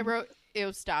talking. I wrote,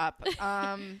 ew, stop.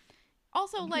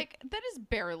 Also, like, that is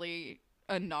barely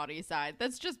a naughty side.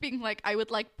 That's just being like, I would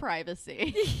like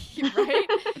privacy. Right?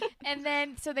 And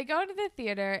then, so they go into the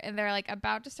theater, and they're like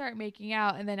about to start making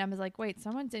out, and then Emma's like, wait,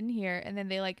 someone's in here. And then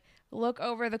they like look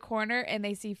over the corner, and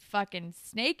they see fucking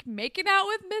Snake making out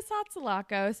with Miss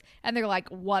Hatzilakos, and they're like,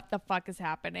 what the fuck is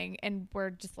happening? And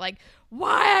we're just like,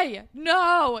 why?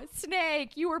 No,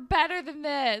 Snake, you were better than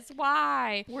this.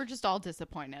 Why? We're just all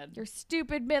disappointed. Your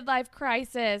stupid midlife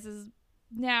crisis is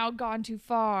now gone too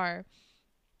far.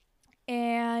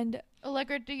 And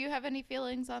Allegra, do you have any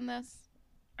feelings on this?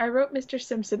 I wrote Mr.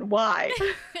 Simpson. Why?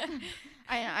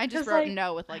 I just wrote like,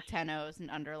 no with like 10 O's and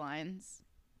underlines.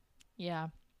 Yeah.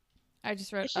 I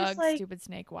just wrote ugh, like, stupid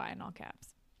Snake, why in all caps.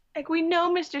 Like, we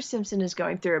know Mr. Simpson is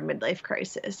going through a midlife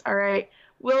crisis, all right?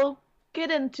 We'll get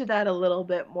into that a little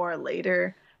bit more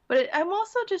later. But I'm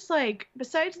also just like,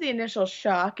 besides the initial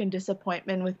shock and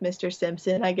disappointment with Mr.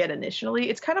 Simpson I get initially,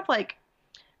 it's kind of like,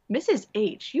 Mrs.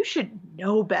 H, you should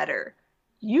know better.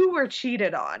 You were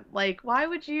cheated on. Like, why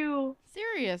would you?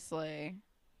 Seriously.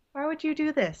 Why would you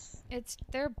do this?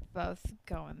 They're both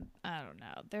going, I don't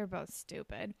know. They're both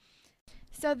stupid.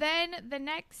 So then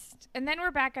and then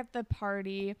we're back at the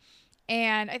party,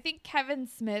 and I think Kevin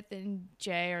Smith and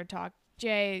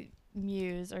Jay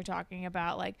Muse are talking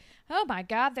about like, oh my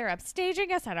God, they're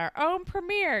upstaging us at our own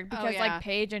premiere because like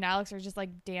Paige and Alex are just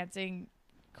like dancing,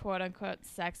 quote unquote,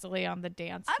 sexily on the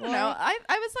dance floor. I don't know. I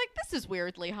was like, this is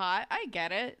weirdly hot. I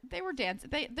get it. They were dancing.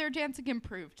 Their dancing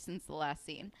improved since the last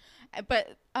scene.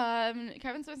 But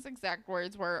Kevin Smith's exact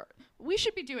words were, "We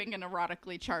should be doing an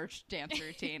erotically charged dance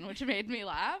routine," which made me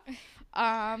laugh.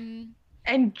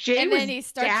 And Jay was he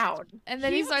starts, down. And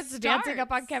then he starts dancing up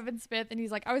on Kevin Smith, and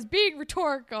he's like, "I was being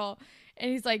rhetorical."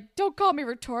 And he's like, "Don't call me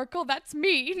rhetorical. That's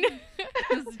mean."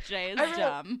 Because Jay is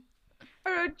dumb. I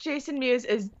wrote Jason Mewes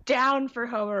is down for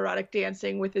homoerotic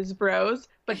dancing with his bros,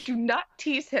 but do not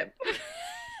tease him.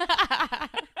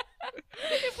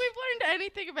 If we've learned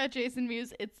anything about Jason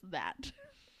Mewes, it's that.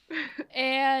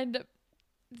 And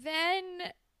then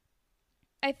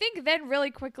I think really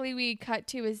quickly we cut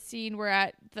to a scene where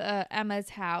at Emma's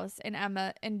house, and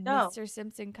Mr.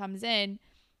 Simpson comes in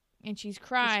and she's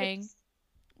crying.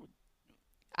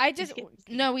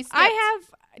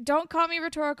 Don't call me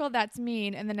rhetorical, that's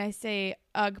mean. And then I say,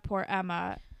 ugh, poor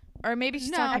Emma. Or maybe she's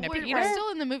talking to Peter. We're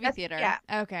still in the movie theater. Yeah.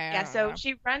 Okay. Yeah, so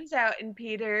she runs out and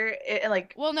Peter,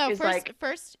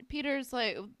 first Peter's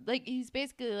like he's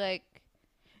basically like,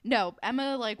 no,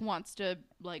 Emma like wants to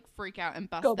like freak out and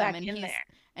bust go them. Back and in he's, there.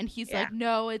 And he's like,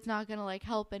 no, it's not going to like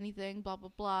help anything, blah, blah,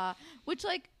 blah. Which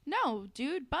like, no,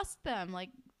 dude, bust them. Like,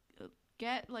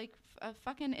 get like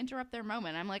fucking interrupt their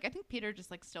moment. I'm like, I think Peter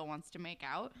just like still wants to make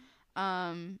out.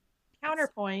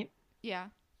 Counterpoint. Yeah.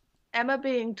 Emma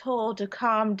being told to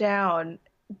calm down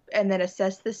and then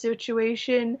assess the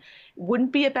situation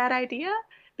wouldn't be a bad idea,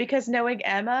 because knowing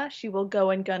Emma, she will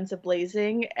go in guns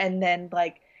a-blazing, and then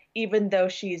like, even though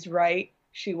she's right,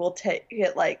 she will take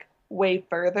it like way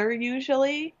further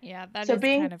usually. Yeah, that's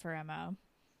kind of her MO.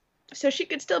 So she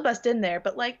could still bust in there,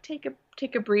 but like take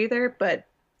a breather, but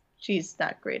she's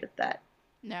not great at that.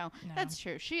 No, that's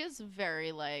true. She is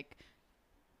very like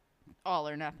all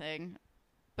or nothing.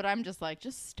 But I'm just like,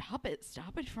 just stop it.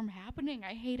 Stop it from happening.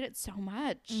 I hate it so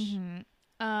much. Mm-hmm.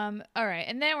 All right.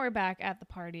 And then we're back at the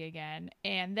party again.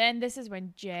 And then this is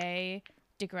when Degrassi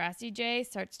Jay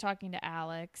starts talking to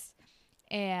Alex.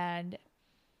 And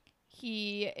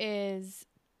he is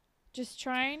just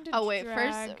trying to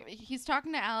first he's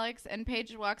talking to Alex and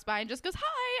Paige walks by and just goes,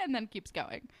 hi, and then keeps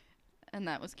going. And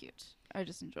that was cute. I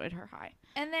just enjoyed her hi.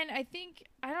 And then I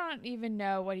don't even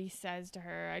know what he says to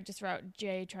her. I just wrote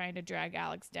Jay trying to drag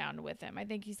Alex down with him. I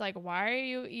think he's like, why are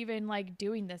you even like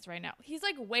doing this right now? He's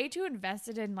like way too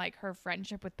invested in like her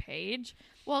friendship with Paige.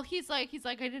 Well, he's like,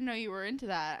 I didn't know you were into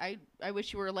that. I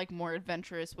wish you were like more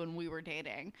adventurous when we were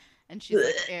dating. And she's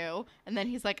like, ew. And then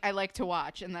he's like, I like to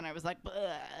watch. And then I was like,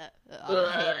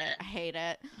 I hate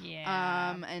it.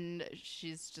 Yeah. And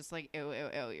she's just like, ew,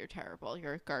 you're terrible.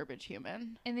 You're a garbage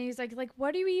human. And then he's like,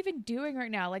 what are you even doing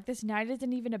right now? Like, this night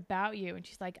isn't even about you. And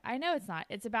she's like, I know it's not.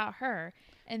 It's about her.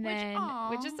 And then,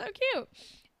 which is so cute.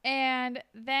 And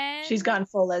then she's gone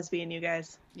full lesbian, you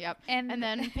guys. Yep. And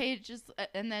then Paige is,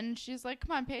 and then she's like,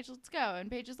 come on, Paige, let's go. And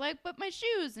Paige is like, but my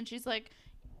shoes. And she's like,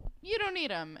 you don't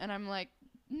need them. And I'm like,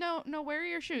 no, wear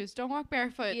your shoes. Don't walk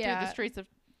barefoot through the streets of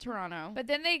Toronto. But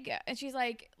then and she's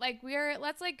like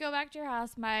let's like go back to your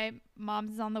house. My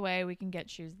mom's on the way. We can get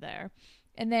shoes there.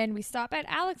 And then we stop at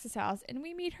Alex's house and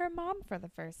we meet her mom for the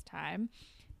first time,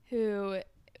 who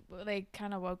they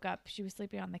kind of woke up. She was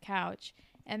sleeping on the couch.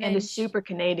 And then is super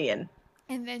Canadian.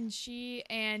 And then she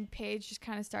and Paige just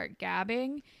kind of start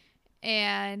gabbing.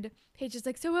 And Paige is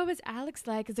like, so what was Alex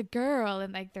like as a girl?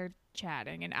 And like they're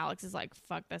chatting. And Alex is like,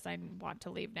 fuck this. I want to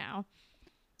leave now.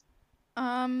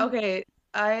 Okay.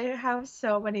 I have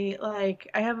so many, like,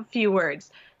 I have a few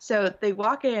words. So they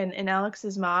walk in, and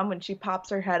Alex's mom, when she pops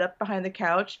her head up behind the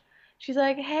couch, she's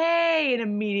like, hey, and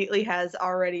immediately has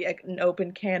already an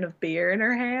open can of beer in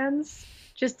her hands,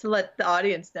 just to let the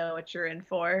audience know what you're in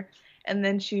for. And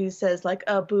then she says, like,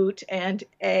 a boot and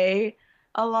a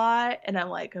lot. And I'm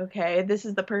like, okay, this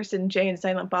is the person Jay and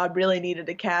Silent Bob really needed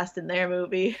to cast in their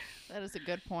movie. That is a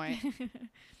good point.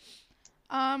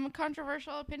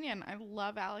 Controversial opinion. I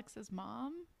love Alex's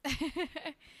mom.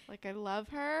 Like, I love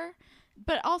her.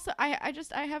 But also, I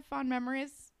have fond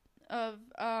memories of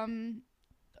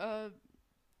a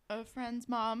friend's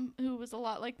mom who was a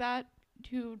lot like that,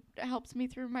 who helps me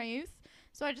through my youth.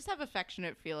 So I just have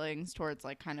affectionate feelings towards,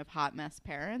 like, kind of hot mess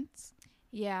parents.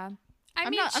 Yeah.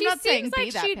 I'm she not seems saying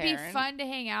like she'd parent. be fun to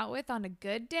hang out with on a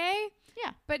good day.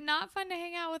 Yeah. But not fun to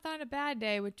hang out with on a bad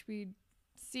day, which we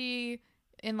see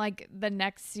in like the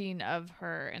next scene of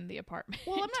her in the apartment.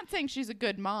 Well, I'm not saying she's a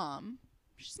good mom.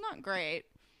 She's not great.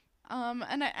 And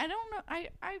I don't know.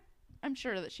 I'm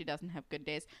sure that she doesn't have good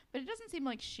days, but it doesn't seem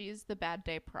like she's the bad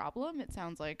day problem. It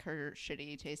sounds like her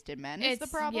shitty taste in men is the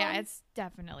problem. Yeah, it's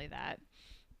definitely that.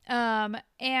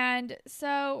 And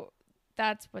so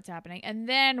that's what's happening. And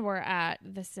then we're at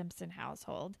the Simpson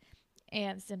household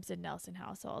and Simpson Nelson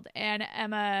household. And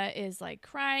Emma is like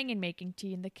crying and making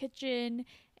tea in the kitchen.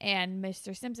 And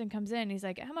Mr. Simpson comes in and he's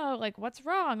like, Emma, like, what's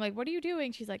wrong? Like, what are you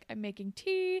doing? She's like, I'm making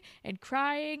tea and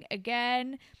crying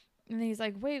again. And then he's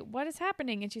like, wait, what is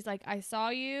happening? And she's like, I saw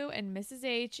you and Mrs.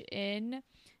 H in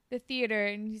the theater.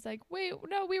 And he's like, wait,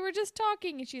 no, we were just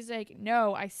talking. And she's like,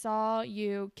 no, I saw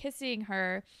you kissing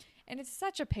her. And it's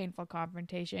such a painful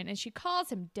confrontation. And she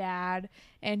calls him dad.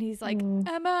 And he's like,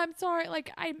 Emma, I'm sorry.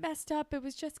 Like, I messed up. It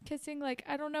was just kissing. Like,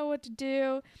 I don't know what to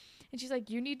do. And she's like,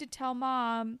 you need to tell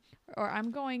mom or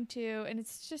I'm going to. And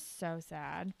it's just so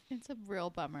sad. It's a real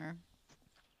bummer.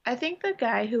 I think the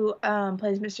guy who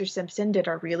plays Mr. Simpson did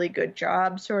a really good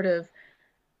job sort of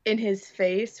in his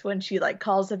face when she like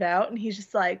calls him out and he's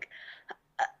just like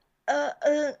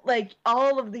like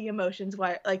all of the emotions,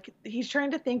 why, like he's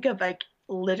trying to think of like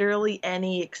literally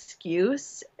any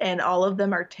excuse and all of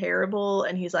them are terrible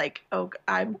and he's like, oh,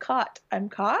 I'm caught.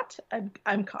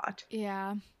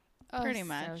 Yeah. Oh, Pretty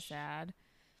much. So sad.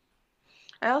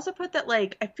 I also put that,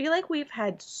 like, I feel like we've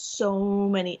had so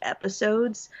many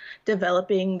episodes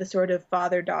developing the sort of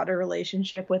father-daughter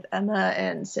relationship with Emma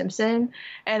and Simpson.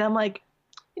 And I'm like,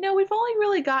 you know, we've only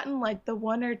really gotten, like, the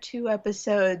 1 or 2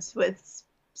 episodes with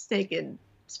Snake and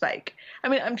Spike. I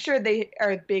mean, I'm sure they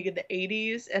are big in the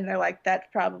 80s, and they're like,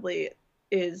 that probably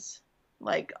is,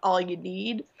 like, all you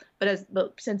need. But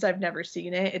since I've never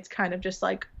seen it, it's kind of just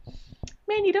like,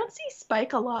 man, you don't see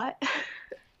Spike a lot.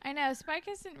 I know. Spike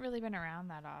hasn't really been around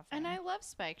that often. And I love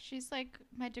Spike. She's like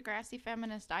my Degrassi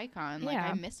feminist icon. Like,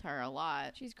 I miss her a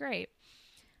lot. She's great.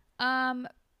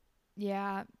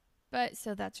 Yeah. But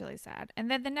so that's really sad. And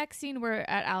then the next scene, we're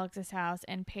at Alex's house,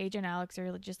 and Paige and Alex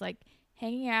are just like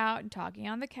hanging out and talking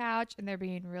on the couch, and they're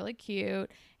being really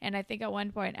cute. And I think at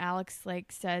one point, Alex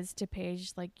like says to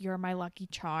Paige, like, you're my lucky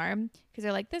charm. Because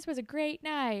they're like, this was a great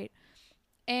night.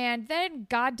 And then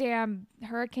goddamn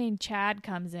Hurricane Chad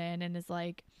comes in and is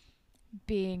like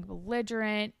being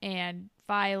belligerent and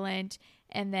violent.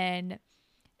 And then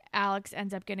Alex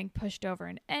ends up getting pushed over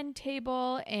an end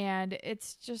table. And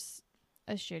it's just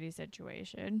a shitty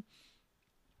situation.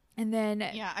 And then...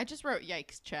 Yeah, I just wrote,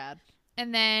 yikes, Chad.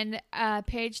 And then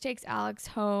Paige takes Alex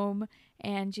home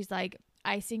and she's like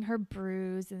icing her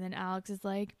bruise. And then Alex is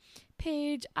like,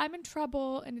 Paige, I'm in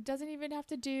trouble. And it doesn't even have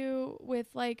to do with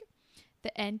like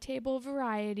the end table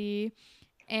variety.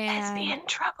 And Lesbian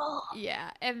trouble. Yeah.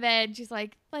 And then she's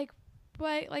like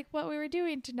what we were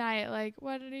doing tonight. Like,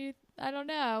 I don't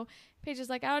know. Paige is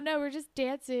like, I don't know. We're just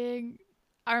dancing.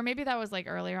 Or maybe that was like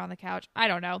earlier on the couch. I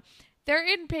don't know. They're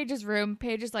in Paige's room.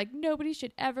 Paige is like, nobody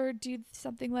should ever do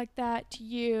something like that to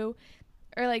you.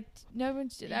 Or like, no one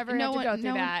should ever have to go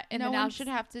through that. And no one should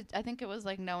have to, I think it was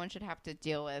like, no one should have to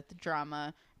deal with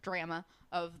drama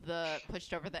of the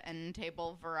pushed over the end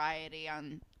table variety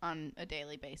on a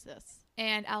daily basis.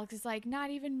 And Alex is like,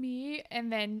 not even me.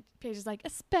 And then Paige is like,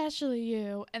 especially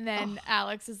you. And then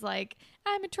Alex is like,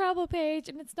 I'm in trouble, Paige,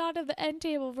 and it's not of the end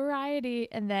table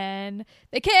variety. And then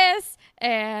they kiss,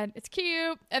 and it's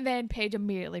cute. And then Paige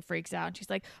immediately freaks out. And she's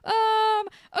like,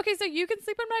 okay, so you can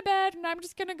sleep on my bed, and I'm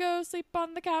just gonna go sleep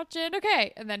on the couch. And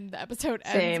okay. And then the episode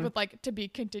ends with like, to be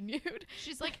continued.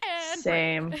 She's like, and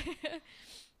same.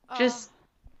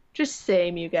 Just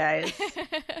same, you guys.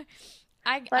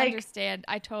 I understand.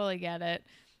 I totally get it.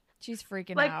 She's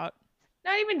freaking out.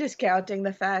 Not even discounting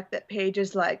the fact that Paige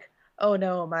is like, oh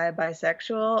no, am I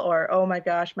bisexual? Or, oh my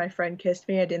gosh, my friend kissed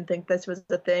me. I didn't think this was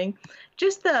a thing.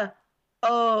 Just the,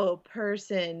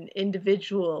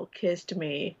 individual kissed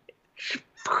me.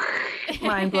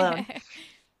 Mind blown.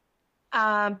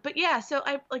 But yeah, so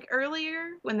I like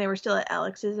earlier when they were still at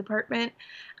Alex's apartment,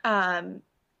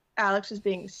 Alex was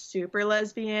being super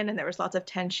lesbian and there was lots of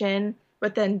tension,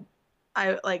 but then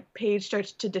Paige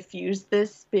starts to diffuse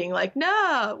this, being like,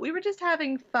 no, we were just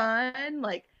having fun,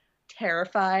 like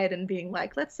terrified and being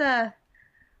like, let's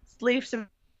leave some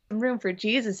room for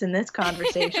Jesus in this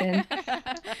conversation.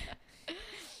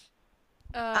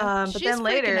 But then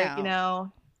later, you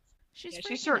know,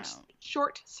 she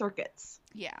short circuits.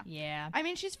 Yeah. I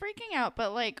mean, she's freaking out,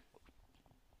 but like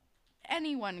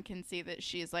anyone can see that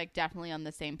she's like definitely on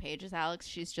the same page as Alex.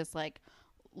 She's just like,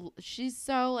 she's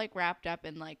so like wrapped up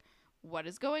in like what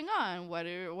is going on? What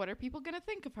are people going to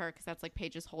think of her? Because that's like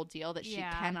Paige's whole deal, that she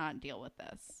cannot deal with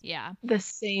this. Yeah. The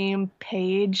same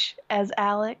Paige as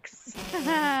Alex.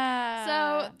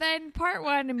 So then part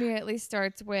 1 immediately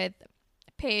starts with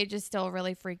Paige is still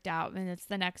really freaked out, and it's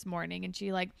the next morning, and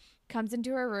she like comes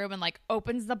into her room and like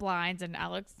opens the blinds, and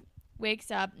Alex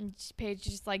wakes up, and Paige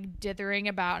just like dithering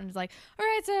about and is like, all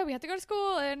right, so we have to go to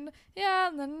school, and yeah,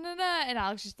 and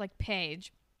Alex just like,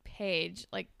 Paige,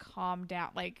 like, calm down,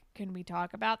 like, can we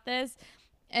talk about this?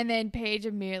 And then Paige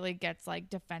immediately gets like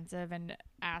defensive and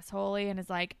assholey and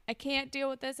is like, I can't deal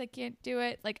with this, I can't do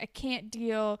it, like, I can't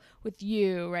deal with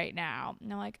you right now.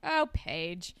 And I'm like, oh,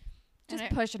 Paige, just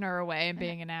pushing her away and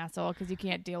being an asshole because you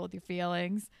can't deal with your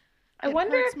feelings. I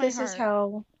wonder if this is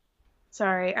how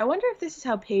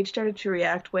Paige started to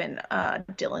react when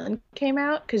Dylan came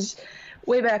out, because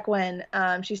way back when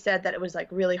she said that it was like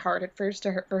really hard at first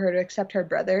for her to accept her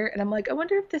brother, and I'm like, I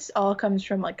wonder if this all comes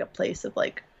from like a place of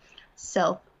like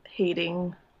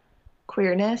self-hating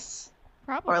queerness.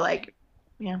 Probably. Or like,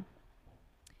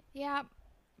 yeah,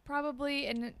 probably.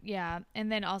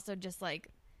 And then also just like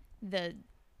the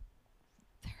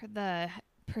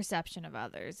perception of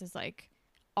others is like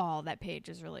all that Paige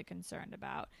is really concerned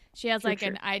about. She has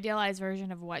an idealized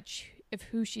version of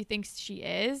who she thinks she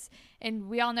is, and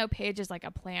we all know Paige is like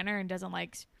a planner and doesn't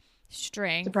like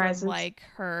string surprises. From like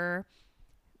her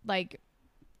like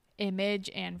image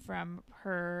and from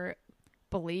her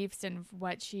beliefs and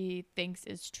what she thinks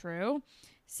is true.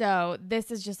 So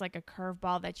this is just like a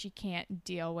curveball that she can't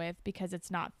deal with because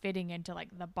it's not fitting into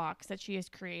like the box that she has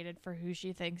created for who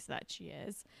she thinks that she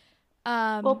is.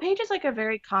 Well, Paige is like a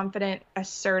very confident,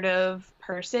 assertive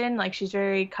person. Like, she's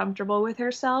very comfortable with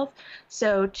herself.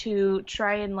 So to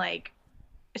try and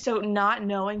not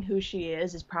knowing who she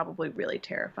is probably really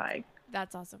terrifying.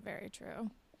 That's also very true.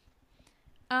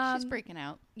 She's freaking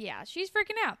out. Yeah, she's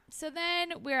freaking out. So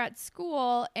then we're at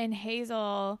school and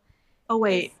Hazel. Oh,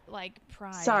 wait. Is, like,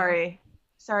 crying. Sorry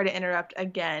to interrupt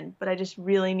again, but I just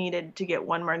really needed to get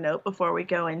one more note before we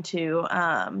go into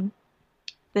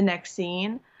the next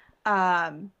scene.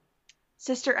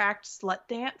 Sister Act Slut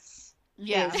Dance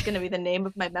is going to be the name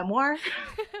of my memoir.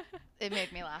 It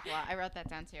made me laugh a lot. I wrote that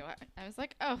down too. I was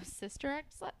like, oh, Sister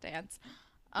Act Slut Dance.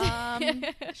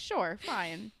 Sure,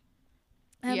 fine.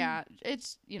 Yeah,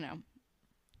 it's,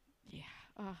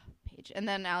 Paige. And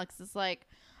then Alex is like,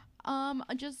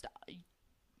 just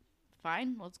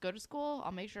fine, let's go to school.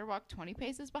 I'll make sure to walk 20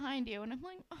 paces behind you. And I'm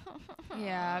like,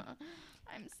 yeah,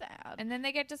 I'm sad. And then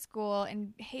they get to school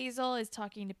and Hazel is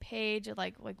talking to Paige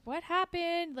like what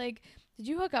happened? Like, did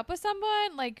you hook up with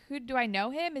someone? Like, who do I know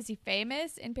him? Is he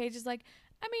famous? And Paige is like,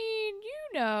 I mean,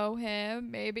 you know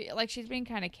him, maybe. Like, she's being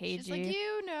kind of cagey. She's like,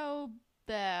 you know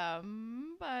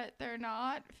them, but they're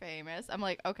not famous. I'm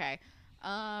like, okay.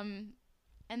 And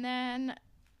then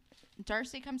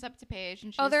Darcy comes up to Paige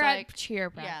and she's they're like, at cheer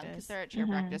practice. Yeah, because they're at cheer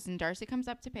practice. And Darcy comes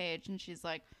up to Paige and she's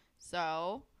like,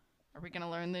 so, are we going to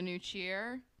learn the new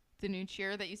cheer? The new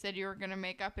cheer that you said you were going to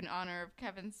make up in honor of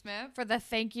Kevin Smith? For the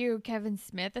Thank You Kevin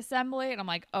Smith assembly? And I'm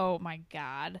like, oh my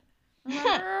God.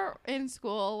 Remember in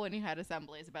school when you had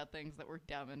assemblies about things that were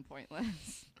dumb and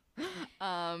pointless?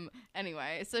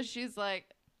 Anyway, so she's like,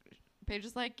 Paige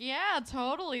is like, yeah,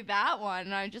 totally that one.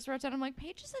 And I just wrote down, I'm like,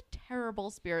 Paige is a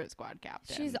terrible Spirit Squad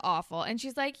captain. She's awful. And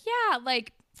she's like, yeah,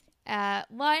 like at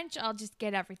lunch, I'll just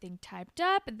get everything typed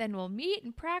up and then we'll meet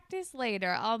and practice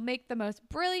later. I'll make the most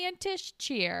brilliantish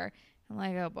cheer. I'm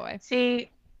like, oh boy.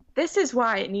 See, this is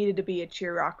why it needed to be a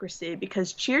cheerocracy,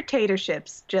 because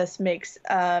cheer-tatorships just makes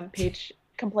Paige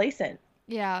complacent.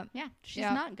 Yeah. Yeah, she's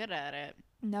not good at it.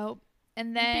 Nope.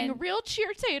 And then being a real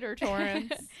cheer-tator,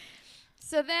 Torrance.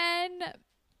 So then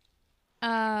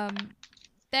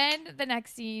the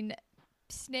next scene,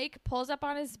 Snake pulls up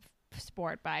on his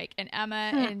sport bike and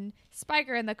Emma and Spike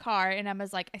are in the car, and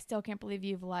Emma's like, I still can't believe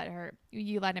you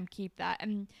let him keep that.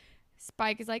 And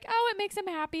Spike is like, oh, it makes him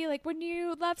happy. Like, when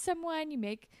you love someone, you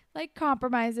make like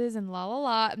compromises and la la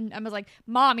la. And Emma's like,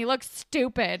 Mom, he looks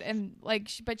stupid. And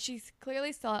like, but she's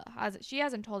clearly she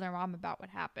hasn't told her mom about what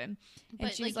happened. And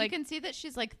but she's like, you can see that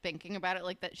she's like thinking about it,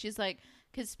 like that. She's like,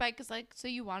 because Spike is like, so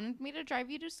you wanted me to drive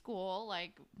you to school?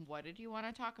 Like, what did you want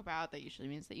to talk about? That usually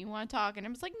means that you want to talk. And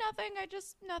Emma's like, nothing,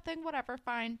 whatever,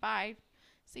 fine, bye.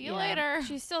 See you later.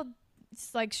 She's still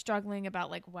like struggling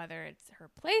about like whether it's her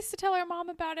place to tell her mom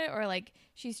about it, or like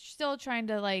she's still trying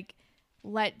to like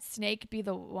let Snake be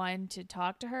the one to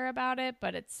talk to her about it,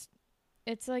 but it's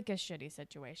like a shitty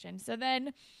situation. So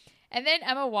then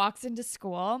Emma walks into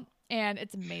school and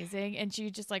it's amazing, and she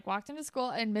just like walks into school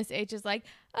and Miss H is like,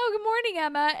 oh, good morning,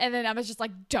 Emma, and then Emma's just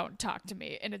like, don't talk to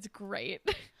me, and it's great.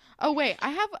 Oh wait, I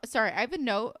have a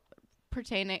note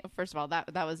pertaining, first of all,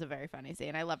 that was a very funny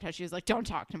scene. I loved how she was like, "Don't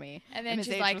talk to me," And then Miss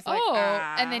she's H like, was "Oh,"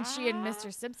 "Ah." and then she and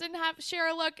Mr. Simpson share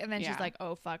a look, and then Yeah. she's like,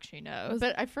 "Oh fuck, she knows."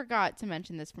 But I forgot to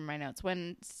mention this from my notes.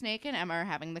 When Snake and Emma are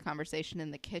having the conversation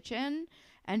in the kitchen,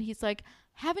 and he's like,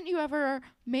 "Haven't you ever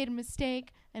made a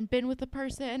mistake and been with a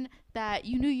person that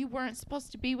you knew you weren't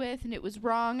supposed to be with and it was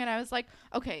wrong?" And I was like,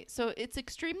 okay, so it's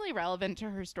extremely relevant to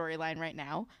her storyline right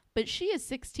now, but she is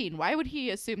 16. Why would he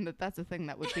assume that that's a thing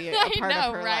that would be a I part know,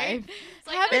 of her right? life? It's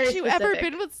like, Haven't very you ever specific.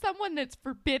 been with someone that's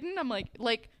forbidden? I'm like,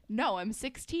 no, I'm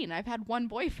 16. I've had one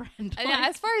boyfriend. and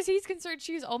as far as he's concerned,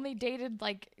 she's only dated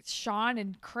like Sean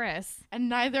and Chris. and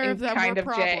neither And of them kind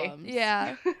were of Jay. problems.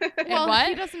 Yeah. Well, what?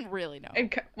 he doesn't really know.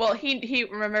 And well, he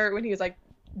remember when he was like,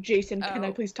 "Jason, can I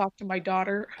Oh. please talk to my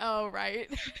daughter?" Oh, right.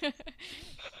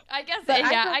 I guess, But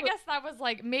I yeah, thought I guess that was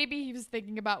like, maybe he was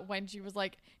thinking about when she was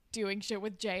like doing shit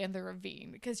with Jay in the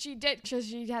ravine. Because she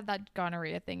had that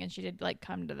gonorrhea thing and she did like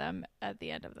come to them at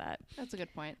the end of that. That's a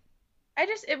good point.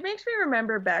 It makes me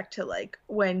remember back to like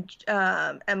when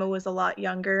Emma was a lot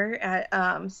younger at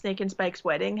Snake and Spike's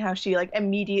wedding, how she like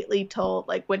immediately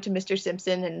went to Mr.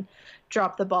 Simpson and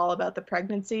dropped the ball about the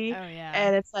pregnancy. Oh, yeah.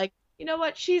 And it's like, you know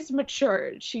what? She's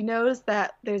matured. She knows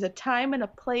that there's a time and a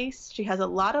place. She has a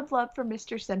lot of love for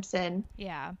Mr. Simpson.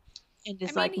 Yeah. And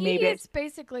just I mean, like maybe he is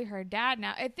basically her dad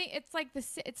now. I think it's like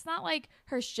it's not like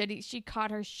she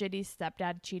caught her shitty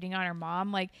stepdad cheating on her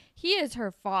mom. Like, he is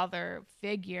her father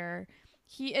figure.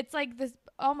 It's like this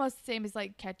almost same as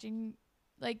like catching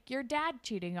like your dad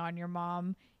cheating on your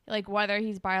mom, like whether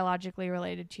he's biologically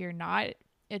related to you or not.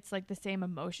 It's like the same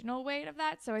emotional weight of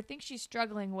that. So I think she's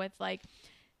struggling with like,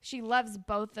 she loves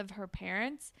both of her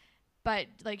parents, but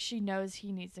like she knows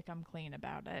he needs to come clean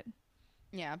about it.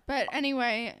 Yeah, but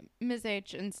anyway, Ms.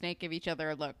 H and Snake give each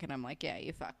other a look, and I'm like, yeah,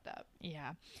 you fucked up.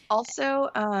 Yeah. Also,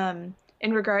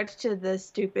 in regards to the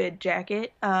stupid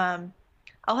jacket,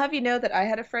 I'll have you know that I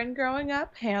had a friend growing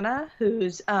up, Hannah,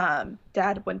 whose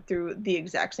dad went through the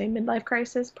exact same midlife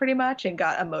crisis pretty much and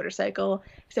got a motorcycle,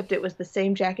 except it was the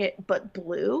same jacket but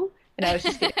blue. And I was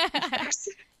just getting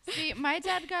See, my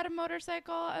dad got a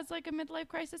motorcycle as like a midlife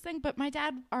crisis thing, but my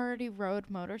dad already rode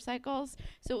motorcycles,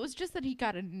 so it was just that he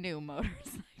got a new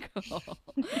motorcycle.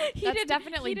 That's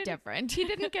definitely different. He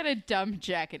didn't get a dumb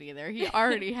jacket either. He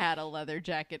already had a leather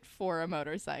jacket for a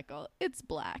motorcycle. It's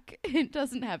black. It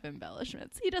doesn't have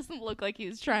embellishments. He doesn't look like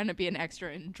he's trying to be an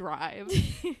extra in Drive.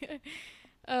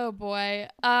 Oh boy.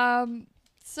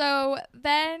 So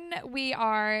then we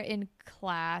are in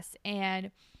class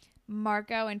and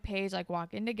Marco and Paige like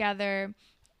walk in together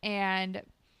and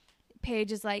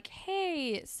Paige is like,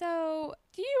 "Hey, so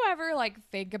do you ever like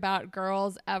think about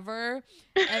girls ever?"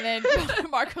 And then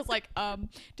Marco's like,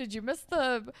 "Did you miss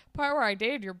the part where I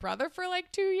dated your brother for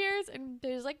like 2 years?" And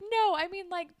Paige's like, "No, I mean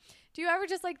like, do you ever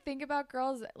just like think about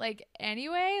girls like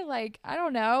anyway? Like, I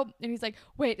don't know." And he's like,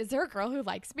 "Wait, is there a girl who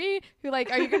likes me? Who like,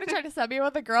 are you gonna try to set me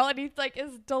with a girl?" And he's like,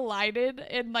 is delighted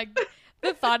in like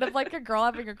the thought of like a girl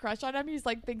having a crush on him. He's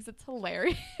like, thinks it's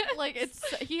hilarious. Like,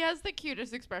 he has the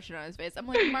cutest expression on his face. I'm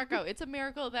like, Marco, it's a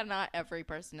miracle that not every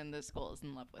person in this school is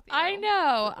in love with you. I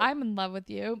know. I'm in love with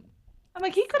you. I'm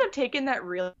like, he could have taken that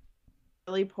really,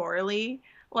 really poorly.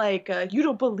 Like, you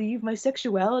don't believe my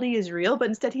sexuality is real, but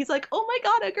instead he's like, "Oh my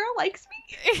god, a girl likes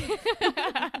me."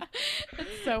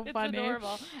 It's so It's funny.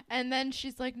 adorable. And then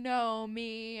she's like, "No,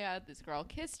 this girl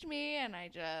kissed me, and I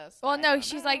just." Well, I no, don't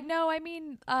she's know." like, "No, I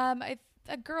mean,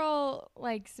 a girl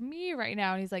likes me right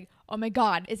now." And he's like, "Oh my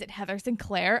god, is it Heather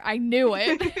Sinclair? I knew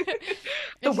it."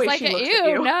 The And she's way like, she looks "Ew, at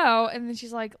you." no." And then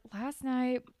she's like, "Last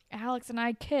night Alex and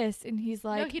I kissed," and he's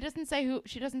like, No, he doesn't say who.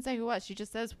 She doesn't say who was. She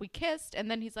just says we kissed, and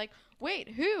then he's like, "Wait,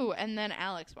 who?" And then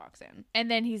Alex walks in. and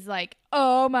then he's like,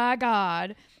 "Oh my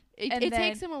god." It, And it then-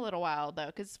 takes him a little while though,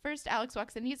 because first Alex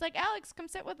walks in. He's like, "Alex, come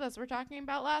sit with us. We're talking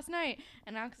about last night."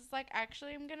 And Alex is like,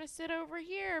 "Actually, I'm gonna sit over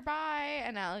here. Bye."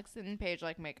 And Alex and Paige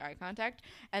like make eye contact,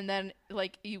 and then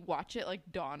like you watch it like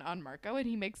dawn on Marco, and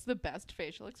he makes the best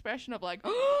facial expression of like,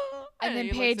 And then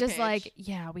he looks Paige at is like,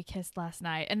 "Yeah, we kissed last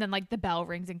night." And then like the bell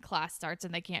rings and class starts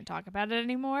and they can't talk about it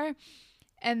anymore.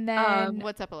 And then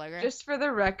 "What's up, Allegra?" Just for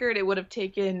the record, it would have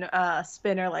taken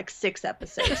Spinner like 6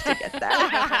 episodes to get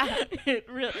that. It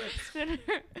really Spinner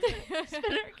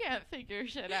can't figure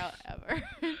shit out ever.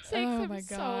 It takes Oh him my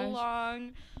so gosh.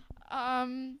 long.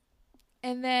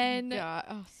 and then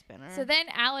Spinner. so then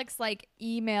Alex like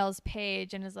emails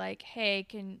Paige and is like, "Hey,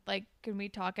 can we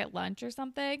talk at lunch or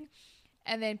something?"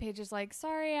 And then Paige is like,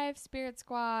 "Sorry, I have Spirit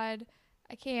Squad.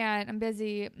 I can't. I'm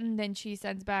busy." And then she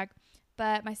sends back,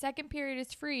 "But my second period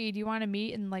is free. Do you want to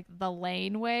meet in like the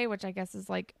laneway?" Which I guess is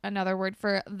like another word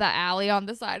for the alley on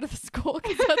the side of the school,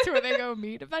 because that's where they go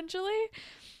meet eventually.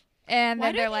 And Why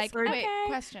then did they're these- like, wait, okay.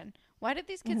 question. Why did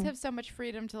these kids Mhm. have so much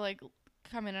freedom to like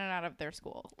come in and out of their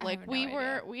school? I Like have no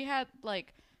idea. we had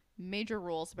like major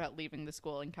rules about leaving the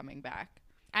school and coming back.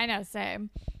 I know, same.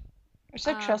 We're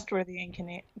so Um, trustworthy in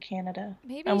Canada.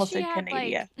 Maybe I almost she said had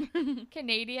Canada. like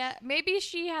Canada. Maybe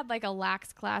she had like a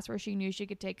lax class where she knew she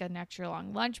could take an extra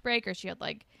long lunch break, or she had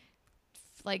like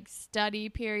study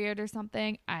period or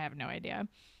something. I have no idea.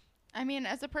 I mean,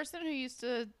 as a person who used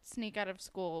to sneak out of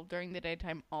school during the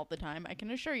daytime all the time, I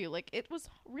can assure you, like, it was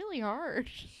really hard.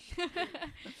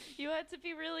 You had to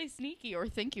be really sneaky or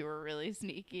think you were really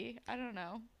sneaky. I don't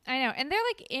know. I know, and they're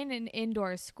like in an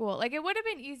indoor school. Like it would have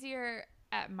been easier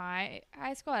at my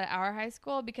high school, at our high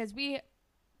school, because we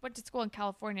went to school in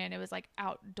California and it was like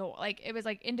outdoor. Like it was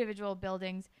like individual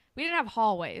buildings. We didn't have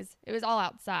hallways. It was all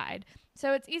outside.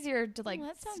 So it's easier to like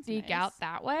that sounds sneak nice. out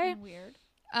that way. Weird.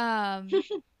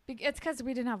 It's because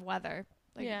we didn't have weather.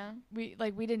 Like, Yeah. we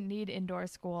didn't need indoor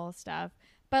school stuff.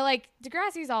 But like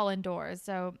Degrassi's all indoors,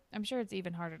 so I'm sure it's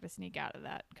even harder to sneak out of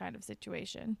that kind of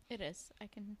situation. It is. I I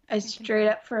can straight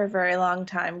up for a very long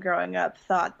time growing up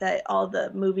thought that all the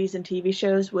movies and TV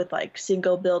shows with like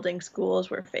single building schools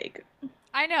were fake.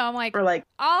 I know. I'm like, Or like,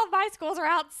 all of my schools are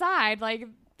outside. Like,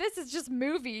 this is just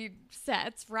movie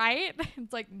sets, right?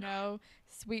 It's like, no,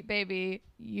 sweet baby,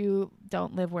 you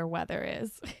don't live where weather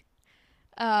is.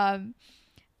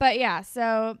 But yeah,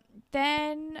 so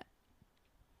then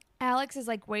Alex is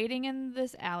like waiting in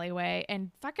this alleyway and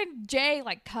fucking Jay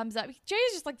like comes up. Jay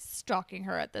is just like stalking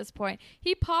her at this point.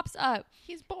 He pops up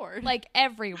He's bored. like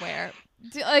everywhere.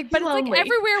 Like, but it's Lonely. like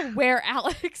everywhere where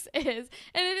Alex is.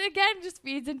 And it again just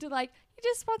feeds into like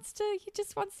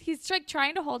he's like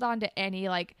trying to hold on to any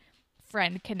like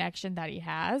friend connection that he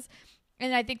has.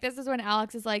 And I think this is when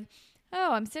Alex is like,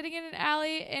 oh, I'm sitting in an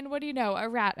alley and what do you know? A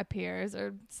rat appears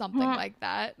or something like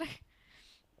that.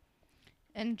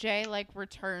 and Jay like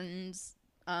returns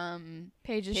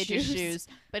Paige's Paige's shoes. shoes,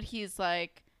 but he's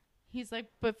like,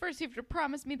 but first you have to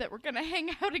promise me that we're gonna hang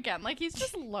out again. Like he's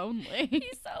just lonely.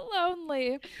 He's so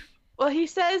lonely. well, he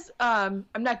says, I'm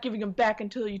not giving them back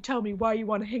until you tell me why you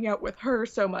want to hang out with her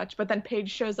so much. But then Paige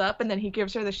shows up and then he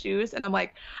gives her the shoes. And I'm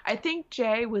like, I think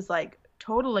Jay was like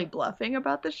totally bluffing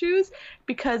about the shoes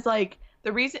because like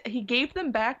the reason he gave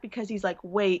them back because he's like,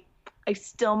 wait, I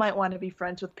still might want to be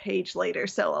friends with Paige later.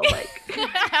 So I'll like,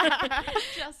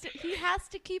 Just he has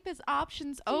to keep his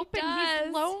options He open. does.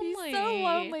 He's lonely. He's so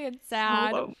lonely and so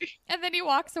sad. lonely. And then he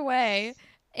walks away.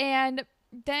 And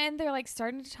then they're like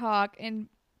starting to talk. And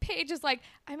Paige is like,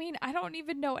 I mean, I don't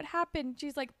even know what happened.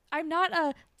 She's like, I'm not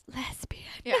a lesbian.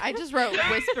 Yeah, I just wrote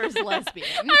whispers lesbian.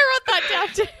 I wrote that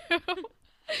down too.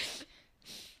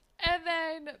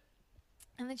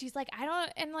 And then she's like, I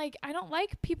don't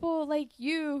like people like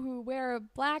you who wear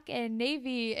black and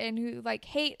navy and who like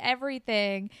hate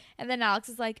everything. And then Alex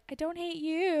is like, I don't hate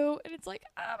you. And it's like,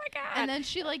 oh my God. And then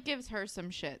she like gives her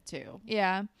some shit too.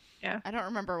 yeah. I don't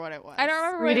remember what it was. I don't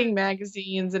remember Reading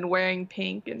magazines and wearing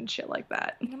pink and shit like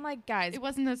that. And I'm like, guys. It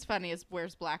wasn't as funny as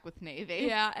wears black with navy.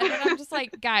 Yeah. And then I'm just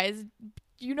like, guys,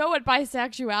 you know what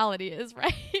bisexuality is,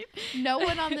 right? No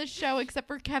one on this show except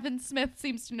for Kevin Smith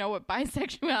seems to know what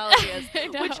bisexuality is, I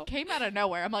know. which came out of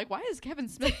nowhere. I'm like, why is Kevin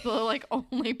Smith the like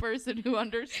only person who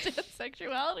understands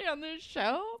sexuality on this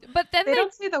show? But then They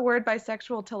don't say the word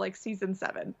bisexual till like season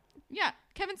 7. Yeah,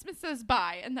 Kevin Smith says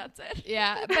bi, and that's it.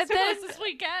 Yeah, That's but the then closest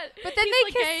we get. but then He's they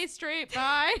like kiss- gay, straight,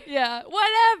 bi. yeah,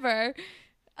 whatever.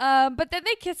 But then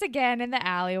they kiss again in the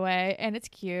alleyway, and it's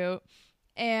cute.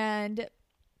 And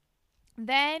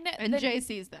then And Jay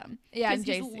sees them. Yeah, 'cause and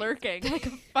Jay he's sees. lurking like a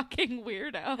fucking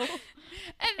weirdo. and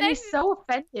And then he's so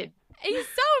offended. he's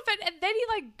so offended. And then he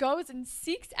like goes and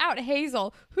seeks out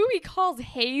Hazel, who he calls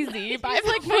Hazy. By He's the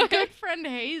like way. my good friend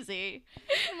Hazy.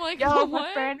 I'm like, Yo, what?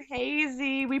 my friend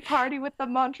Hazy, we party with the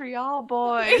Montreal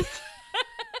boys.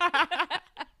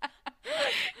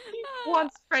 He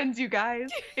wants friends, you guys.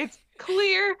 It's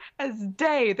clear as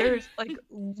day. There's like,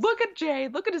 look at Jay,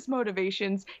 look at his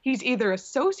motivations. He's either a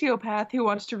sociopath who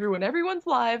wants to ruin everyone's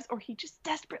lives, or he just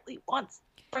desperately wants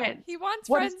friends. He wants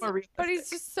What friends, is more but he's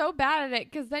realistic? just so bad at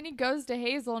it because then he goes to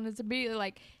Hazel and is immediately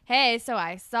like, hey, so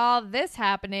I saw this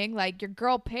happening. Like, your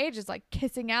girl Paige is like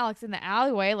kissing Alex in the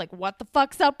alleyway. Like, what the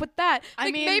fuck's up with that? I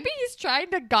Like, mean- maybe he's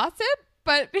trying to gossip,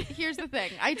 but Here's the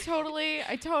thing. I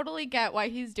totally get why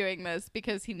he's doing this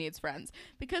because he needs friends.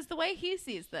 Because the way he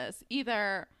sees this,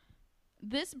 either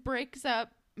this breaks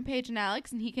up Paige and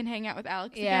Alex and he can hang out with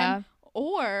Alex Yeah. again,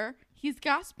 or he's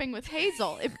gossiping with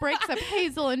Hazel. It breaks up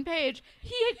Hazel and Paige.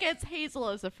 He gets Hazel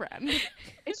as a friend.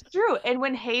 It's true. And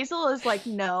when Hazel is like,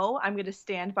 no, I'm going to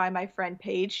stand by my friend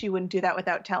Paige, she wouldn't do that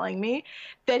without telling me,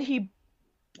 then he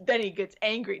then he gets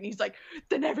angry and he's like,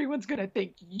 then everyone's gonna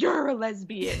think you're a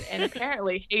lesbian. And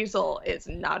apparently Hazel is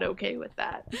not okay with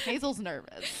that. Hazel's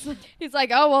nervous. He's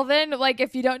like, oh, well then, like,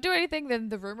 if you don't do anything, then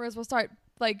the rumors will start,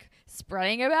 like,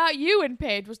 spreading about you and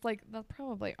Paige, which, like, they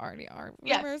probably already are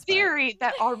Yeah, rumors. theory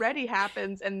that already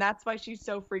happens, and that's why she's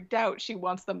so freaked out. She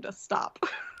wants them to stop.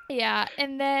 Yeah,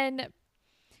 and then,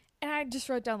 and I just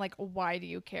wrote down, like, why do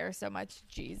you care so much,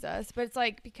 Jesus? But it's,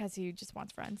 like, because he just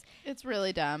wants friends. It's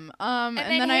really dumb. And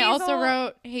then then I also Hazel-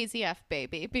 wrote Hazy F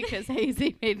baby because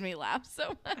Hazy made me laugh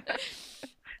so much.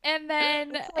 And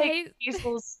then It's like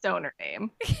Hazel's stoner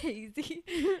name. Hazy.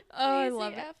 Oh, I Hazy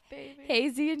love it. F baby.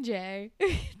 Hazy and Jay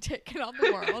taking on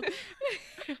the world.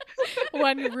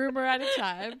 One rumor at a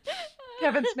time.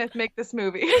 Kevin Smith, make this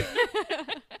movie.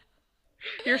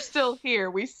 You're still here.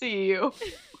 We see you.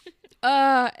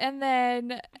 And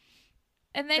then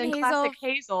Then Hazel classic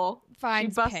Hazel, she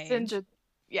finds busts Paige. into.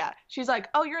 Yeah, she's like,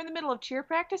 "Oh, you're in the middle of cheer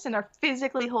practice and are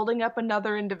physically holding up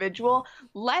another individual.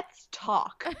 Let's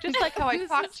talk." Just like how I This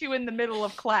talked is- to you in the middle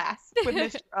of class with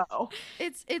Mr. O.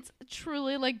 It's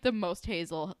truly like the most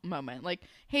Hazel moment. Like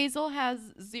Hazel has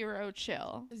zero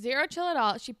chill. Zero chill at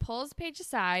all. She pulls Paige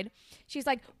aside. She's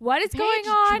like, "What is Paige going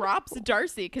on?" drops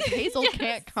Darcy because Hazel Yes.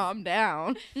 can't calm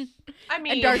down. I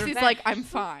mean, And Darcy's revenge. like, I'm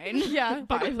fine. Yeah.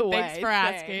 By the way. Thanks for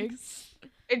asking. thanks.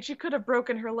 And she could have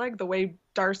broken her leg the way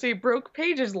Darcy broke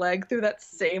Paige's leg through that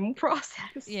same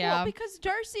process. Yeah. Well, because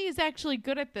Darcy is actually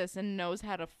good at this and knows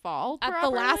how to fall At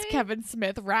properly. the last Kevin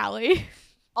Smith rally.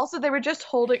 Also, they were just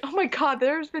holding. Oh my God,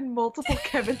 there's been multiple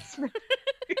Kevin Smith.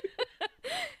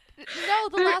 No,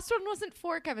 the last one wasn't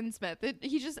for Kevin Smith.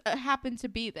 He just happened to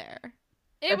be there.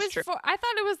 It That's was true. for. I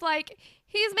thought it was like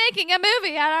he's making a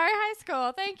movie at our high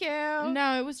school. Thank you.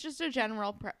 No, it was just a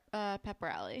general pep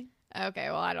rally. Okay,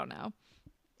 well I don't know.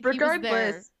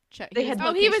 Regardless, they had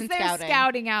Oh, he was location there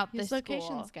scouting out He the was location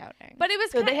school. scouting. But it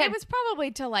was So kind they had- it was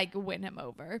probably to like win him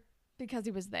over because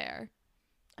he was there.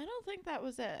 I don't think that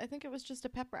was it. I think it was just a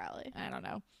pep rally. I don't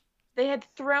know. they had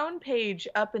thrown Paige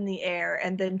up in the air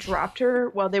and then dropped her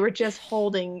while they were just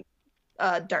holding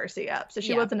Darcy up. So she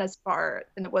Yeah. wasn't as far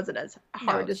and it wasn't as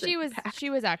hard No, as she the was impact. she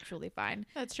was actually fine.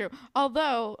 That's true.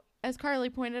 Although, as Carly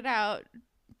pointed out,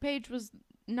 Paige was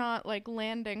not like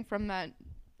landing from that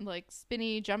like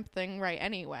spinny jump thing right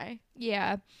anyway.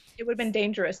 Yeah. It would have been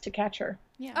dangerous to catch her.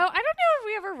 Yeah. Oh, I don't know if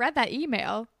we ever read that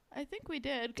email. I think we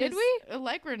did. Did 'cause we?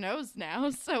 Allegra knows now,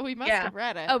 so we must Yeah. have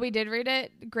read it. Oh, we did read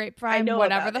it. I Grapevine, know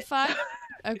whatever about the it. fuck.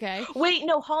 Okay. Wait,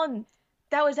 no, Holland.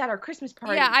 That was at our Christmas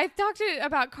party. Yeah, I talked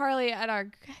about Carly at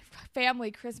our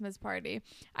family Christmas party.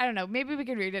 I don't know. Maybe we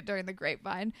could read it during the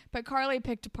grapevine. But Carly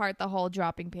picked apart the whole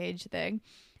dropping Paige thing.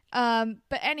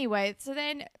 But anyway, so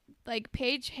then like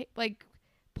Paige like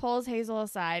pulls Hazel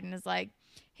aside and is like,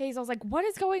 Hazel's like, what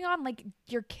is going on? Like,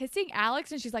 you're kissing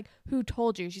Alex? And she's like, who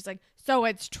told you? She's like, so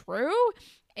it's true?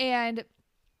 And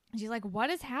she's like, what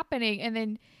is happening? And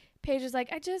then Paige is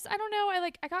like, I don't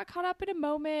know. I got caught up in a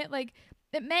moment. Like,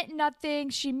 it meant nothing.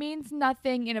 She means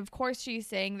nothing. And of course she's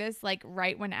saying this like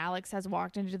right when Alex has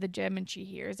walked into the gym and she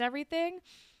hears everything.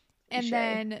 And Touche.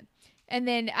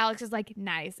 then Alex is like,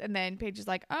 nice. And then Paige is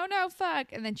like, oh no, fuck.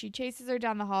 And then she chases her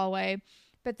down the hallway.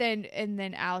 But then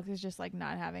Alex is just like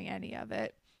not having any of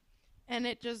it. And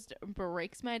it just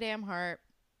breaks my damn heart.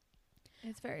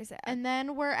 It's very sad. And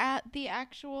then we're at the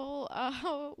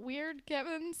actual weird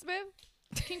Kevin Smith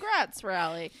congrats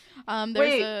rally. There's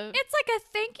Wait. it's like a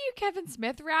thank you Kevin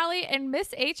Smith rally, and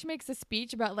Miss H makes a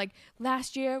speech about like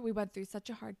last year we went through such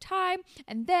a hard time,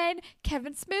 and then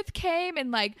Kevin Smith came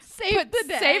and like Saved the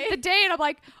day. saved the day, and I'm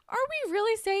like, are we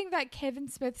really saying that Kevin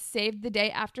Smith saved the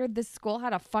day after this school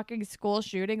had a fucking school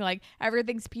shooting? Like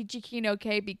everything's peachy keen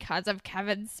okay because of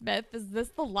Kevin Smith? Is this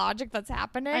the logic that's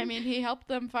happening? I mean, he helped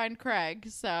them find Craig,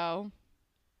 so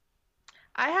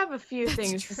I have a few That's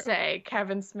things true. to say,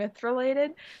 Kevin Smith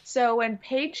related. So when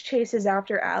Paige chases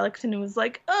after Alex and it was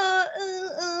like,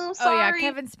 oh sorry. yeah,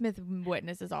 Kevin Smith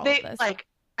witnesses all they of this. like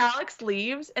Alex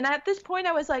leaves, and at this point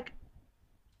I was like,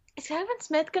 is Kevin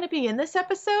Smith gonna be in this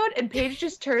episode? And Paige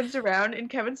just turns around and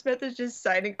Kevin Smith is just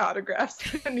signing autographs,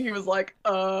 and he was like,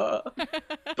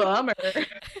 bummer.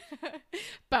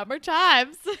 Bummer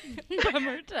times.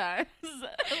 bummer times.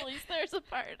 At least there's a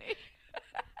party.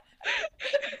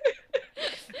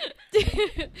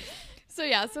 So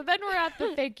yeah, so then we're at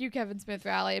the thank you Kevin Smith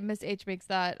rally, and Miss H makes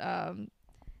that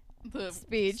The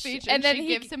speech, and then she he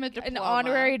gives him a diploma. an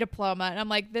honorary diploma, and I'm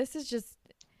like, this is just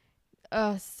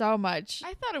so much.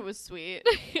 I thought it was sweet.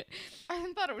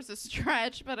 I thought it was a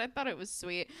stretch, but I thought it was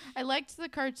sweet. I liked the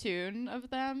cartoon of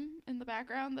them in the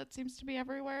background that seems to be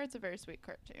everywhere. It's a very sweet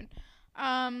cartoon.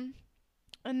 And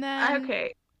then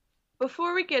Okay.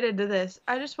 before we get into this,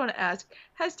 I just want to ask,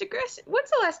 when's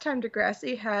the last time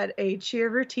Degrassi had a cheer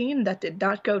routine that did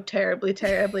not go terribly,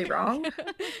 terribly wrong?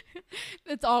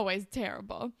 It's always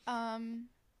terrible.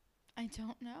 I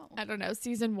don't know. I don't know.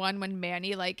 Season 1 when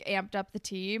Manny like amped up the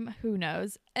team, who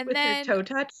knows? And With then her toe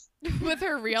touch? with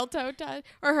her real toe touch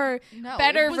or her No,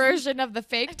 better it was- version of the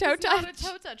fake toe It's not a touch.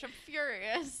 toe touch. I'm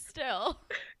furious still.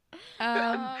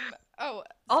 Um,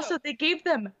 Also, they gave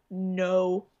them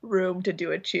no room to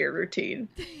do a cheer routine.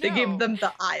 They No. gave them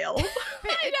the aisle.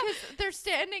 Because they're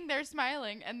standing there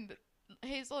smiling, and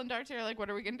Hazel and Darcy are like, "What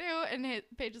are we gonna do?" And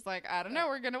Paige is like, "I don't know.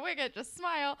 We're gonna wing it. Just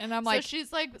smile." And I'm so like-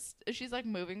 she's like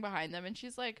moving behind them, and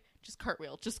she's like, "Just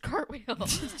cartwheel, just cartwheel, or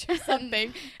something.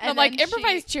 And And I'm like, then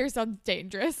improvised cheer sounds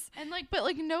dangerous. And like, but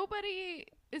like nobody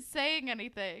is saying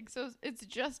anything, so it's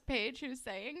just Paige who's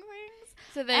saying things.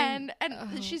 So then, And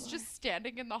oh, she's Lord. just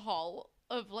standing in the hall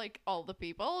of like all the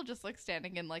people, just like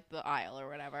standing in like the aisle or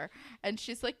whatever, and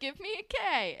she's like, "Give me a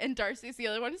K," and Darcy's the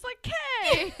other one who's like,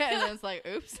 "K," and it's like,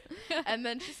 "Oops," and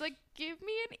then she's like, "Give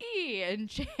me an E," and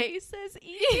Jay says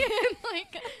E, and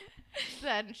like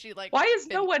then she like, Why is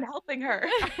no one helping her?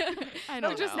 I They're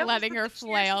don't just know. letting her Cheer's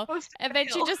flail. supposed to And then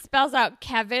she fail. just spells out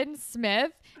Kevin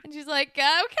Smith, and she's like,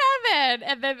 "Go, Kevin!"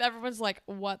 And then everyone's like,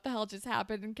 "What the hell just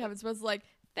happened?" And Kevin Smith's like,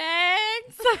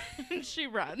 "Thanks." And she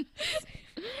runs,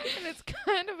 and it's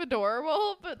kind of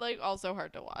adorable, but like also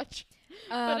hard to watch.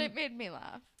 But it made me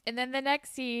laugh. And then the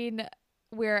next scene,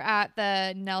 we're at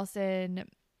the Nelson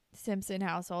Simpson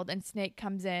household, and Snake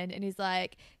comes in, and he's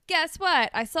like, "Guess what?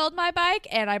 I sold my bike,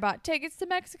 and I bought tickets to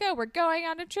Mexico. We're going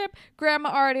on a trip. Grandma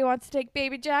already wants to take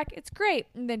baby Jack. It's great."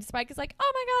 And then Spike is like,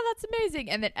 "Oh my God, that's amazing."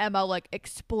 And then Emma like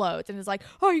explodes and is like,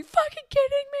 "Are you fucking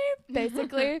kidding me?"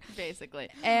 Basically. Basically.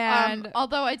 And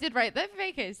although I did write that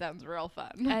vacay sounds real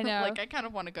fun. I know. Like I kind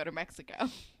of want to go to Mexico.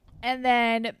 and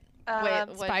then Wait,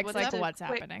 Um, Spike's what's like, up? "What's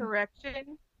quick happening?"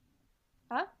 Correction.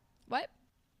 Huh? What?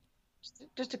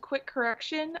 Just a quick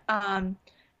correction.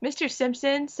 Mr.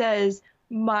 Simpson says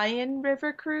Mayan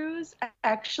River Cruise.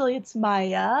 Actually, it's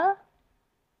Maya.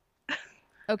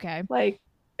 Okay. Like,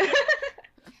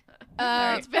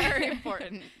 It's very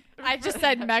important. I just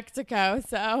said Mexico,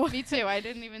 so Me too. I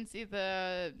didn't even see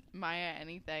the Maya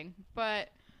anything. But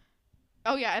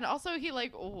oh yeah, and also he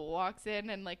like walks in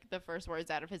and like the first words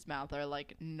out of his mouth are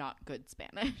like not good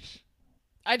Spanish.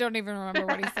 I don't even remember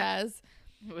what he says.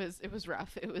 It was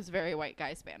rough. It was very white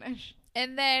guy Spanish.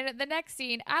 And then the next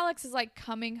scene, Alex is like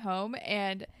coming home,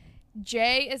 and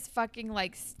Jay is fucking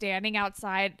like standing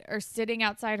outside or sitting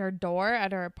outside her door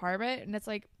at her apartment, and it's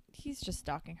like he's just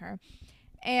stalking her.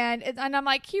 And I'm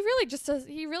like, he really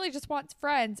just wants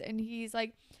friends. And he's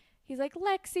like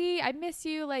Lexi, I miss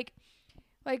you. Like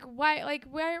why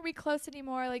aren't we close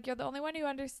anymore? Like, you're the only one who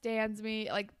understands me.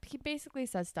 Like, he basically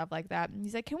says stuff like that. And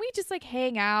he's like, can we just like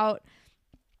hang out?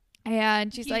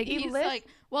 And she's like, he's like,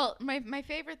 well, my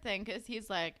favorite thing because he's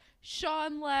like,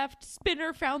 Sean left,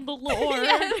 Spinner found the Lord.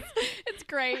 Yes, it's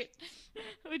great.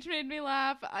 Which made me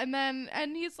laugh.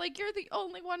 And he's like, you're the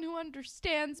only one who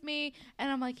understands me.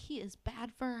 And I'm like, he is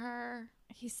bad for her.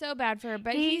 He's so bad for her,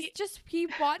 but He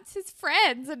wants his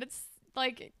friends, and it's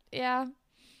like, yeah.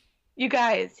 you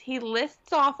guys, he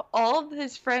lists off all of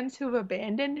his friends who've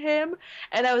abandoned him,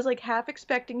 and I was like half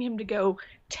expecting him to go,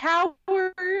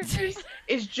 Towers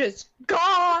is just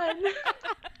gone.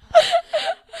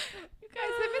 You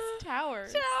guys, I miss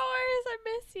Towers. Towers, I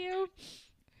miss you.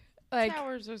 Like,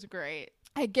 Towers was great.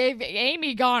 I gave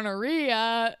Amy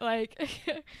gonorrhea, like,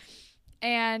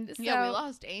 and so, Yeah, we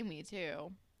lost Amy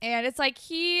too. and it's like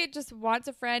he just wants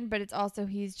a friend, but it's also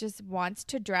he's just wants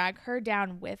to drag her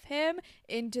down with him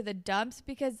into the dumps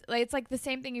because like, it's like the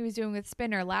same thing he was doing with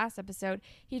Spinner last episode.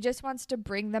 He just wants to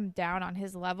bring them down on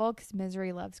his level because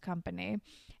misery loves company.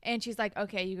 And she's like,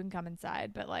 okay, you can come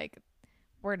inside, but like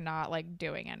we're not like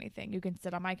doing anything. You can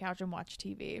sit on my couch and watch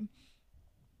TV.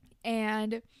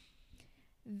 And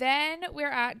then we're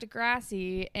at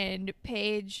Degrassi, and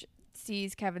Paige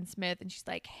sees Kevin Smith, and she's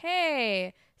like,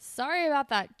 hey, sorry about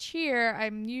that cheer.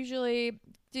 I'm usually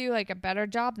do like a better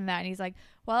job than that. And he's like,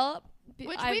 well,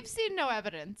 Which we've seen no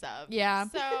evidence of. Yeah.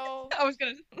 So I was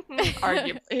gonna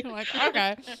arguably. I'm like,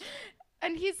 okay.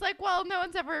 And he's like, well, no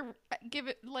one's ever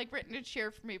written a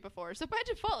cheer for me before. So by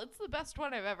default, it's the best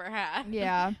one I've ever had.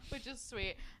 Yeah. Which is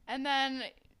sweet. And then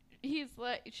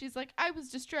she's like, I was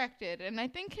distracted. And I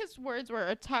think his words were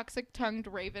a toxic tongued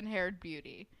raven haired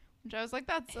beauty, which I was like,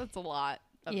 that's a lot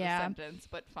of the sentence,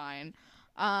 but fine.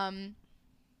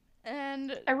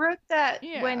 And I wrote that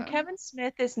Yeah. when Kevin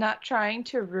Smith is not trying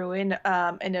to ruin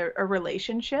a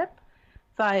relationship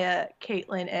via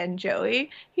Caitlyn and Joey,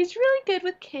 he's really good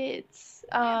with kids.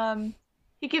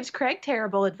 He gives Craig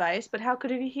terrible advice, but how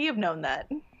could he have known that?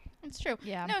 It's true.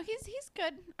 Yeah. No, he's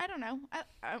good. I don't know.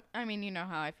 I mean, you know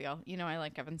how I feel. You know I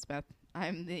like Kevin Smith.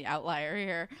 I'm the outlier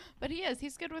here, but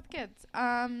he's good with kids.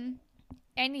 And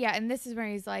this is where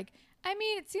he's like, I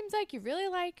mean, it seems like you really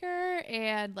like her,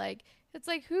 and like it's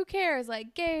like, who cares?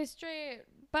 Like, gay, straight,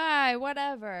 bi,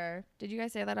 whatever. Did you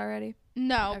guys say that already?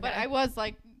 No, Okay. but I was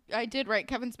like, I did write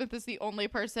Kevin Smith is the only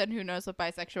person who knows what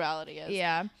bisexuality is.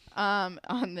 Yeah. On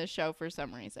this show for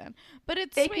some reason, but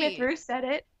it's Fake sweet. Miss Ruth said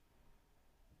it.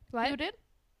 What? Who did?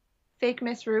 Fake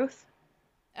Miss Ruth.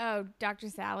 Oh, Dr.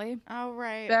 Sally. Oh,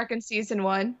 right. Back in season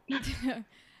 1.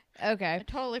 Okay. I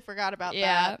totally forgot about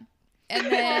Yeah. that. And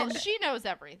Well, then she knows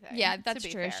everything. yeah, to that's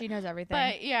be true. fair. She knows everything.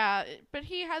 But yeah, but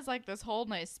he has like this whole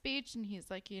nice speech, and he's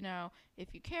like, you know,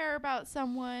 if you care about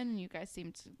someone, you guys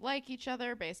seem to like each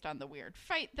other based on the weird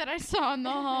fight that I saw in the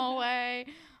hallway,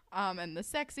 and the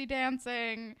sexy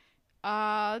dancing.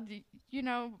 You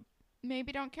know,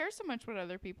 maybe don't care so much what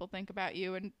other people think about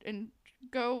you, and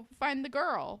go find the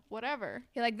girl, whatever.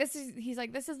 he's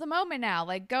like, this is the moment now.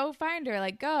 Like, go find her.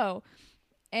 Like, go.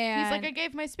 And He's like, I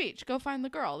gave my speech. Go find the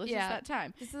girl. This is that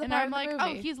time. This is the And part I'm of the like,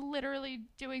 movie. oh, he's literally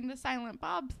doing the Silent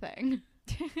Bob thing.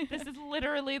 This is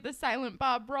literally the Silent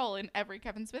Bob role in every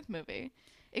Kevin Smith movie.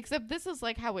 Except this is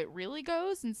like how it really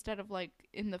goes instead of like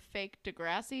in the fake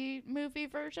Degrassi movie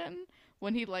version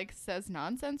when he like says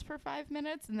nonsense for 5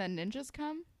 minutes and then ninjas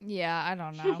come. Yeah, I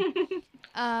don't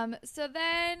know. So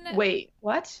then Wait,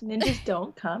 what? Ninjas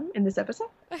don't come in this episode?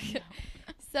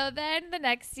 So then the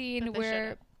next scene, But they we're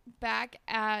should've. back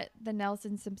at the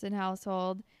Nelson Simpson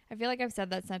household. I feel like I've said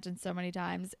that sentence so many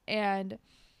times. And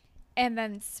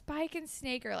then Spike and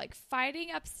Snake are like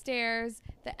fighting upstairs.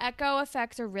 The echo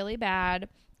effects are really bad,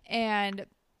 and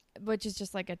which is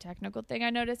just like a technical thing I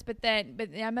noticed. But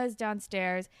Emma's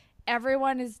downstairs.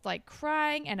 Everyone is like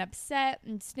crying and upset,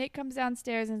 and Snake comes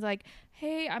downstairs and is like,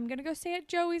 hey, I'm gonna go stay at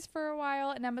Joey's for a while.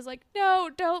 And Emma's like, no,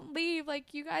 don't leave.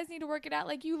 Like, you guys need to work it out.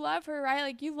 Like, you love her, right?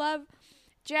 Like, you love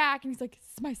Jack. And he's like,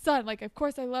 it's my son. Like, of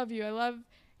course I love you. I love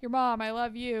your mom. I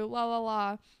love you. La la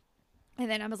la. And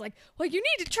then Emma's like, well, you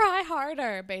need to try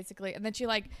harder, basically. And then she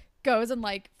like goes and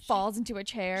like falls into a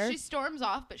chair. She storms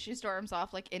off, but she storms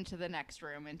off like into the next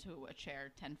room, into a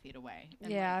chair 10 feet away.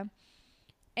 And, Yeah. like,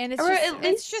 And it's Or just, at it's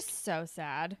least- just so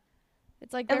sad.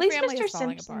 It's like At their least family Mr. is falling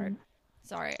Simpson. apart.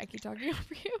 Sorry, I keep talking over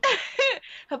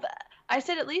you. I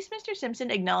said at least Mr. Simpson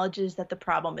acknowledges that the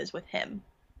problem is with him.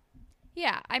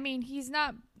 Yeah, I mean, he's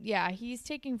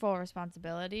taking full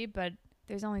responsibility, but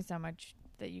there's only so much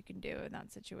that you can do in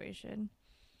that situation.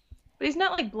 But he's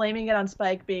not like blaming it on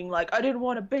Spike being like, I didn't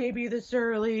want a baby this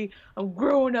early. I'm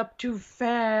growing up too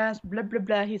fast. Blah, blah,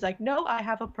 blah. He's like, no, I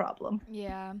have a problem.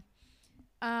 Yeah.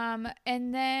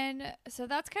 And then, so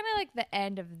that's kind of like the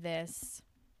end of this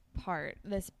part,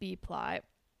 this B plot.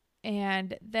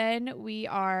 And then we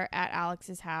are at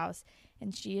Alex's house,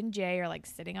 and she and Jay are like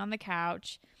sitting on the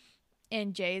couch,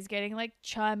 and Jay's getting like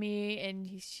chummy,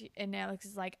 and Alex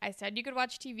is like, I said you could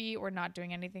watch TV. We're not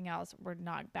doing anything else. We're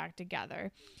not back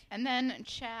together. And then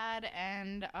Chad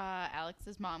and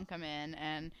Alex's mom come in,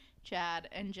 and Chad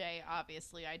and Jay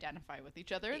obviously identify with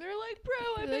each other. They're like,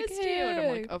 bro, I They're like, missed you. And I'm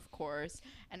 "Hey." like, of course.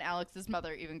 And Alex's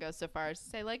mother even goes so far as to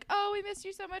say, like, oh, we missed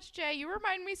you so much, Jay. You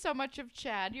remind me so much of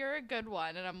Chad. You're a good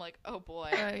one. And I'm like, oh, boy.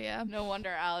 Oh, yeah. No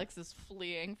wonder Alex is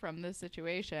fleeing from this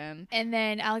situation. And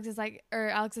then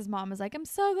Alex's mom is like, I'm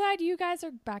so glad you guys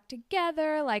are back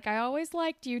together. Like, I always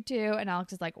liked you two. And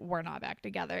Alex is like, we're not back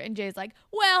together. And Jay's like,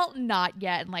 well, not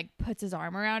yet. And like puts his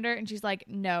arm around her. And she's like,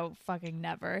 no, fucking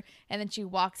never. And then she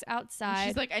walks outside. And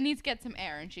she's like, I need to get some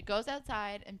air. And she goes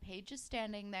outside, and Paige is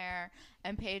standing there.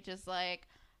 And Paige is like,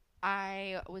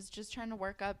 I was just trying to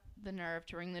work up the nerve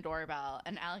to ring the doorbell.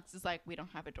 And Alex is like, we don't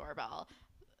have a doorbell.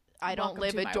 I don't Welcome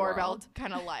live to a my doorbell world.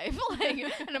 kind of life. Like,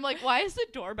 and I'm like, why is the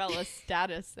doorbell a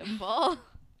status symbol?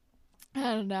 I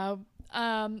don't know.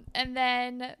 And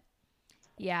then,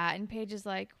 yeah, and Paige is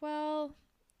like, well,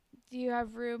 do you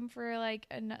have room for like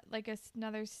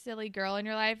another silly girl in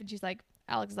your life? And she's like,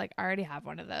 Alex is like, I already have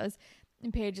one of those.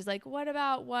 And Paige is like, what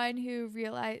about one who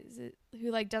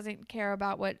like doesn't care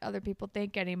about what other people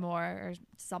think anymore, or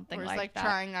something Or is like like that?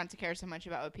 trying not to care so much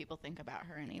about what people think about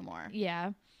her anymore.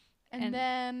 Yeah. And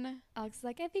then Alex is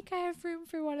like, I think I have room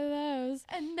for one of those.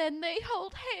 they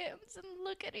hold hands and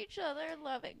look at each other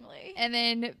lovingly. And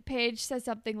then Paige says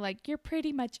something like, you're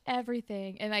pretty much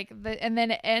everything. And like and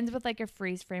then it ends with like a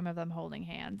freeze frame of them holding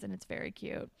hands, and it's very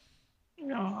cute.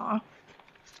 Aww.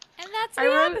 And that's I the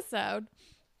wrote- episode.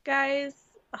 Guys,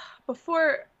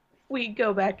 before we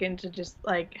go back into just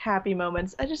like happy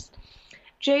moments,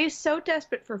 Jay's so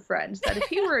desperate for friends that if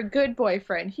he were a good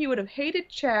boyfriend, he would have hated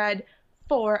Chad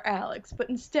for Alex, but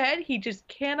instead he just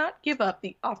cannot give up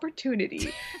the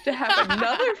opportunity to have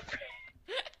another friend.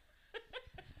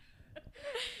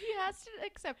 He has to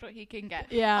accept what he can get.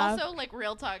 Yeah. Also, like,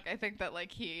 real talk, I think that,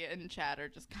 like, he and Chad are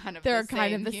just kind of They're the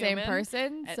kind same of the same human.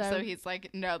 person. And So, so he's like,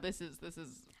 no, this is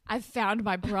I found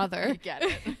my brother. you get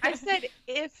it. I said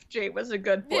if Jay was a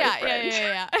good boyfriend.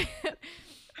 Yeah.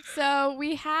 So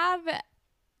we have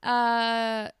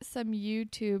some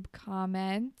YouTube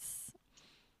comments.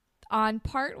 On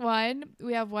part 1,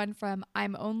 we have one from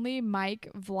I'm Only Mike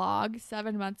Vlog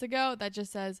 7 months ago that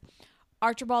just says,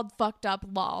 Archibald fucked up,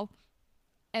 lol.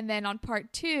 And then on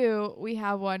part 2, we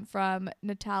have one from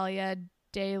Natalia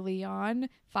De Leon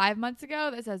 5 months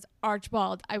ago that says,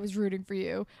 Archibald, I was rooting for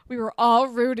you. We were all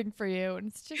rooting for you. And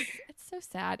it's so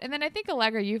sad. And then I think,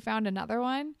 Allegra, you found another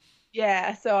one.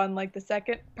 Yeah, so on like the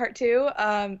second part 2,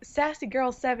 Sassy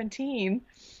Girl 17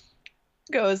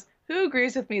 goes, who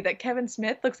agrees with me that Kevin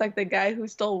Smith looks like the guy who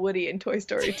stole Woody in Toy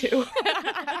Story 2?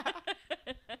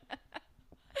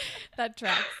 That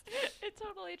tracks. It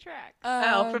totally tracks.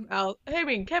 Al from Al. I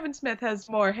mean, Kevin Smith has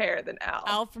more hair than Al.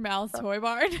 Al from Al's Toy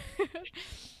Barn.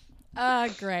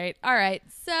 Great. All right.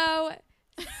 So,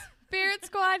 Spirit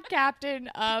Squad captain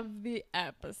of the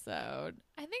episode.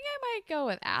 I think I might go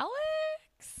with Alex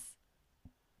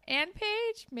and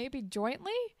Paige, maybe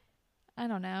jointly. I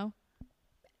don't know.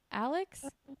 Alex?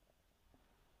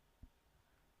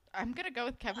 I'm going to go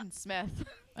with Kevin Smith.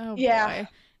 Oh, Yeah. boy.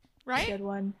 Right? Good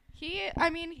one. He's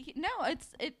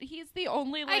the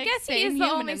only, like, I guess he sane is the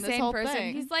human only in this sane whole person.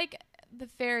 thing. He's like the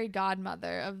fairy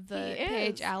godmother of the He is.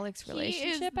 Paige-Alex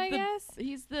relationship, I guess.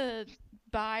 He's the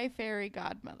bi-fairy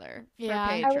godmother for Yeah.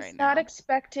 Paige I was right not now.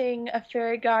 expecting a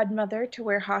fairy godmother to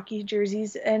wear hockey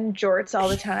jerseys and jorts all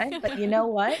the time, but you know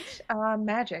what?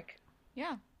 Magic.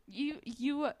 Yeah. You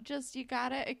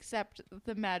gotta accept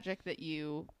the magic that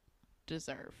you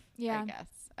deserve. Yeah. I guess.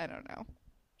 I don't know.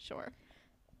 Sure.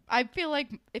 I feel like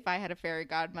if I had a fairy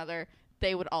godmother,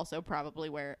 they would also probably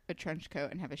wear a trench coat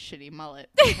and have a shitty mullet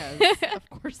because of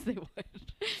course they would.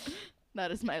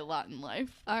 That is my lot in life.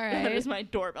 All That right. is my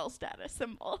doorbell status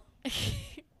symbol.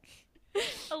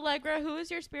 Allegra, who is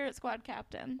your Spirit Squad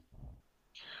captain?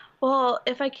 Well,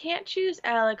 if I can't choose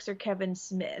Alex or Kevin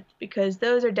Smith, because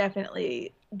those are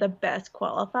definitely the best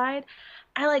qualified,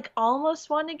 I like almost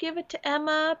want to give it to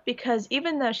Emma because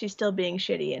even though she's still being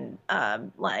shitty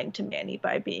and lying to Manny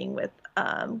by being with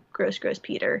Gross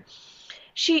Peter,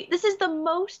 this is the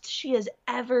most she has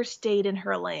ever stayed in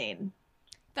her lane.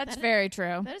 That's That- very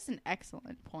true. That is an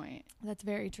excellent point. That's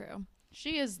very true.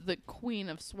 She is the queen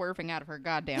of swerving out of her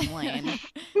goddamn lane.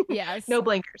 Yes. No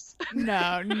blinkers.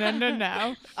 No.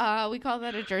 We call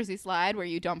that a Jersey slide where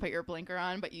you don't put your blinker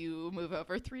on, but you move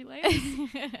over 3 lanes.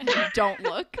 Don't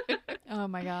look. Oh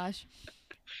my gosh.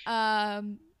 All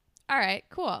right,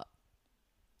 cool.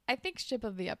 I think ship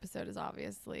of the episode is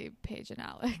obviously Paige and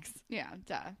Alex. Yeah,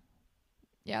 duh.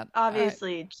 Yeah.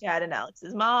 Obviously, Chad and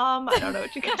Alex's mom. I don't know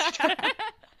what you guys are talking about.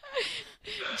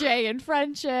 Jay and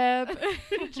friendship.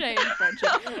 Jay and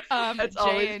friendship. That's Jay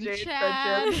always and Jay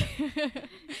and Chad.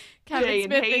 Kevin Jay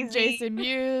and Smith and Hazy. Jason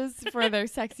Mewes for their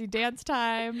sexy dance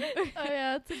time. Oh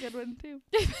yeah, that's a good one too.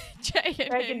 Jay and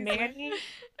Craig and Hazy. Manny.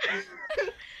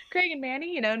 Craig and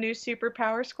Manny, new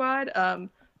superpower squad,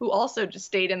 who also just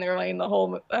stayed in their lane the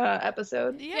whole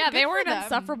episode. Yeah, they good for weren't them.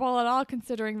 insufferable at all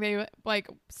considering they like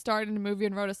starred in a movie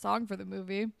and wrote a song for the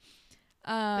movie.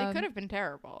 They could have been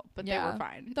terrible, but they yeah. were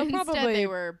fine. They'll Instead, probably they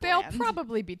were they'll bland.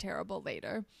 probably be terrible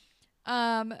later.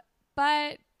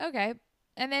 But okay.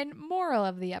 And then moral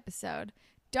of the episode.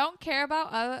 Don't care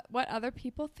about what other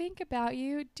people think about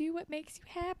you. Do what makes you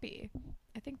happy.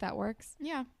 I think that works.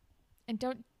 Yeah. And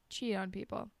don't cheat on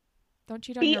people. Don't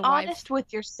cheat on Be your wife. honest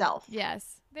with yourself.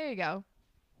 Yes. There you go.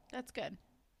 That's good.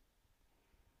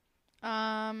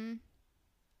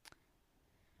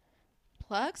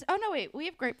 Plugs? Oh no, wait. We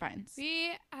have grapevines.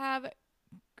 We have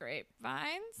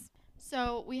grapevines.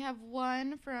 So we have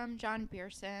one from John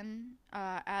Pearson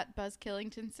at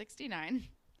BuzzKillington69.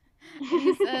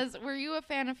 He says, "Were you a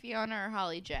fan of Fiona or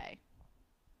Holly J?"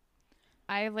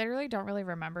 I literally don't really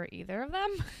remember either of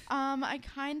them. I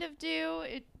kind of do.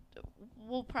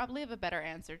 We'll probably have a better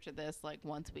answer to this like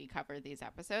once we cover these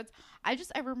episodes. I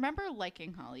remember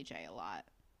liking Holly J a lot.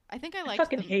 I think I I liked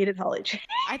fucking them. hated Holly J.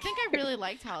 I think I really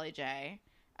liked Holly J.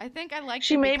 I think I liked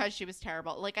She her made- because she was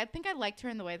terrible. Like I think I liked her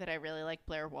in the way that I really liked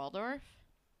Blair Waldorf.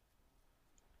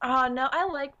 Oh, no, I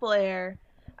like Blair.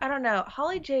 I don't know.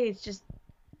 Holly J is just,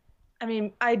 I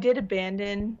mean, I did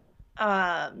abandon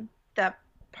that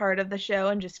part of the show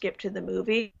and just skip to the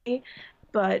movie,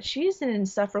 but she's an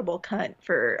insufferable cunt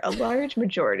for a large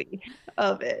majority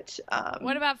of it.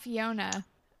 What about Fiona?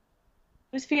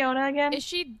 Who's Fiona again? Is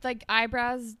she like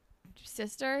Eyebrows'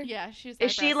 sister? Yeah, she's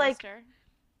Is she, Eyebrows' like- sister.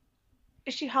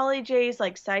 Is she Holly J's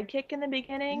like sidekick in the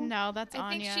beginning? No, that's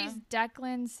I think Anya. she's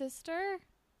Declan's sister.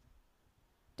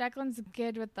 Declan's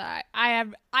good with the. I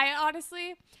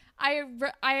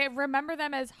remember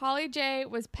them as Holly J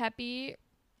was peppy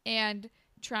and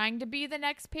trying to be the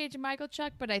next Paige Michael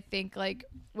Chuck, but I think like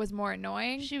was more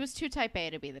annoying. She was too type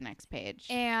A to be the next Page.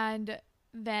 And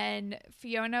then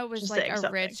Fiona was Just like saying a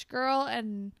something. rich girl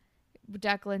and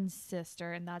Declan's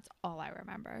sister, and that's all I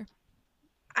remember.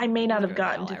 I may not have Literally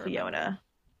gotten all to I remember. Fiona.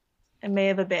 I may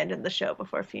have abandoned the show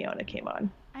before Fiona came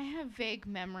on. I have vague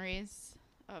memories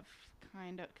of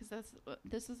kind of because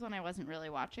this is when I wasn't really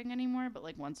watching anymore, but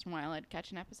like once in a while I'd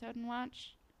catch an episode and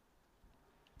watch.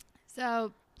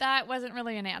 So that wasn't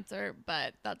really an answer,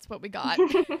 but that's what we got.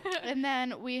 And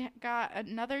then we got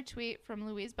another tweet from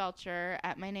Louise Belcher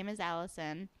at My Name is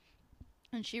Allison,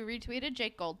 and she retweeted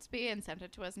Jake Goldsby and sent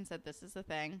it to us and said, "This is the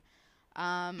thing."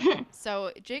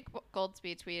 So Jake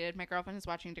Goldsby tweeted, "My girlfriend is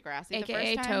watching Degrassi the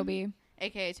AKA first time." Toby.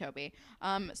 AKA Toby.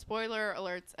 Spoiler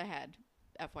alerts ahead,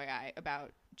 FYI,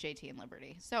 about JT and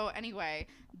Liberty. So anyway,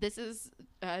 this is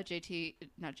not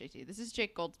JT. This is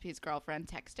Jake Goldsby's girlfriend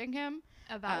texting him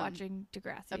About watching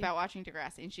Degrassi. about watching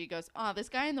Degrassi, and she goes, "Oh, this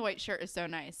guy in the white shirt is so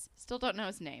nice. Still don't know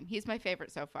his name. He's my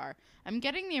favorite so far. I'm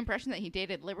getting the impression that he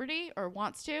dated Liberty or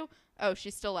wants to. Oh,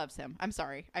 she still loves him. I'm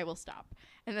sorry. I will stop."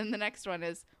 And then the next one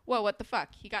is, "Whoa, what the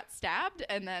fuck? He got stabbed?"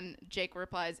 And then Jake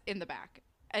replies, "In the back."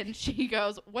 And she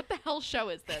goes, "What the hell show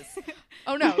is this?"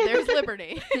 "Oh no, there's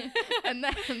Liberty." And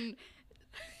then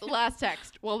last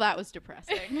text, "Well, that was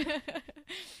depressing."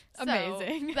 So,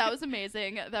 Amazing. that was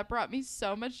amazing. That brought me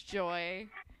so much joy.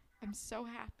 I'm so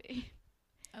happy.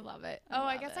 I love it. I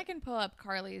I love guess it. I can pull up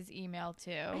Carly's email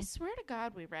too. I swear to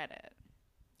God we read it.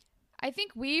 I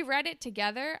think we read it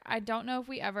together. I don't know if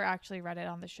we ever actually read it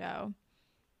on the show.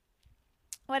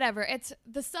 Whatever. It's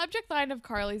the subject line of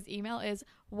Carly's email is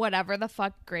 "whatever the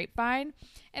fuck grapevine,"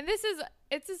 and this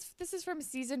is from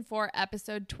season 4,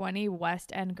 episode 20,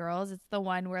 West End Girls. It's the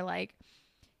one where like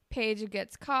Paige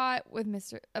gets caught with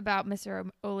Mr.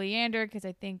 Oleander because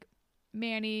I think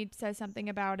Manny says something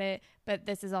about it, but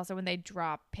this is also when they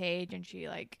drop Paige and she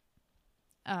like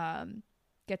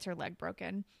gets her leg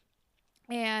broken.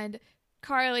 And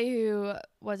Carly, who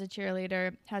was a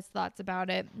cheerleader, has thoughts about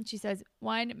it. And she says,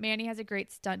 1, Manny has a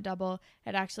great stunt double.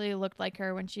 It actually looked like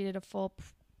her when she did a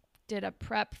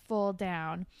prep full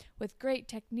down with great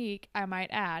technique, I might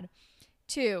add.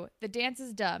 2, the dance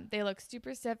is dumb. They look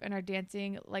super stiff and are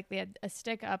dancing like they had a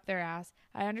stick up their ass.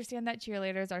 I understand that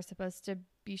cheerleaders are supposed to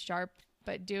be sharp,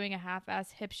 but doing a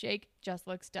half-ass hip shake just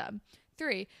looks dumb.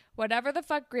 3, whatever the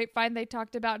fuck grapevine they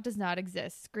talked about does not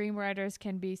exist. Screenwriters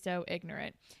can be so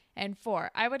ignorant. And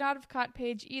 4, I would not have caught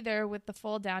Paige either with the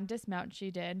full down dismount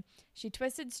she did. She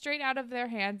twisted straight out of their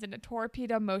hands in a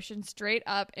torpedo motion straight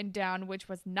up and down, which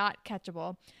was not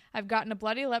catchable. I've gotten a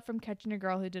bloody lip from catching a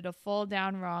girl who did a full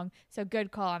down wrong, so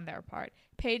good call on their part.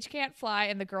 Paige can't fly,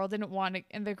 and the girls didn't want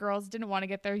to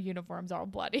get their uniforms all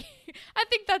bloody. I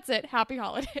think that's it. Happy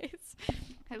holidays.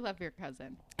 I love your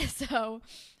cousin. So,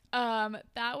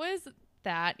 that was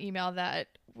that email that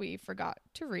we forgot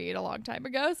to read a long time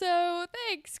ago. So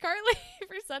thanks, Carly,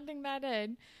 for sending that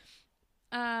in.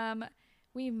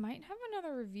 We might have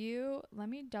another review. Let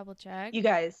me double check. You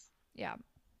guys. Yeah.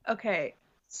 Okay.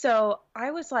 So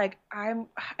I was like, I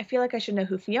feel like I should know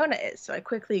who Fiona is. So I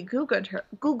quickly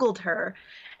Googled her,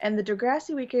 and the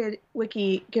Degrassi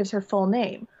wiki gives her full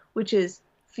name, which is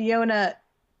Fiona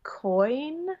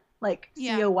Coyne, like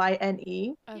Yeah.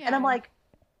 Coyne. Okay. And I'm like,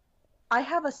 I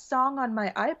have a song on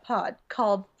my iPod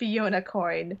called Fiona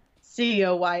Coyne,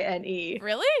 Coyne,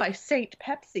 Really? by Saint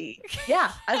Pepsi.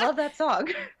 Yeah, I love that song.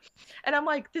 And I'm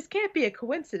like, this can't be a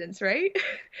coincidence, right?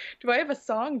 Do I have a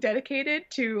song dedicated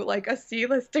to like a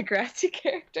C-list Degrassi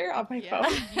character on my Yeah.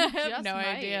 phone? You I have just no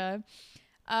might. idea.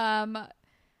 All Listen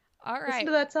right.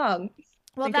 to that song.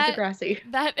 Well, Think of Degrassi.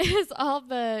 that is all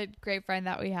the grapevine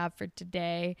that we have for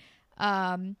today.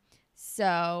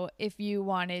 So if you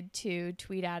wanted to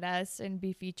tweet at us and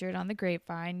be featured on the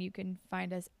grapevine, you can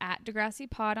find us at Degrassi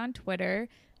Pod on Twitter.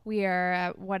 We are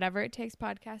at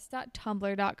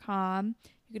whateverittakespodcast.tumblr.com.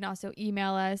 You can also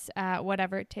email us at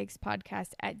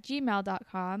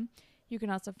whateverittakespodcast@gmail.com. You can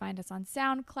also find us on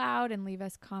SoundCloud and leave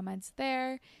us comments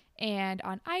there, and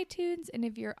on iTunes. And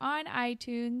if you're on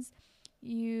iTunes,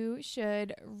 you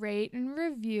should rate and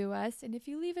review us. And if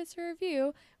you leave us a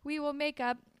review, we will make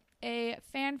up a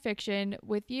fan fiction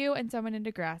with you and someone in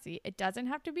Degrassi. It doesn't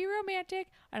have to be romantic.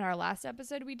 On our last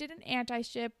episode, we did an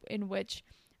anti-ship in which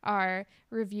our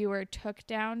reviewer took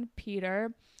down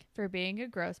Peter for being a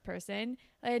gross person.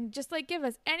 And just like give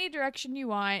us any direction you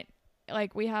want.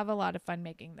 Like we have a lot of fun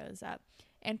making those up.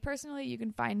 And personally, you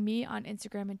can find me on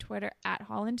Instagram and Twitter at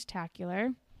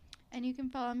HollandTacular. And you can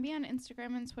follow me on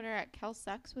Instagram and Twitter at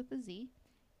KelSucks with a Z.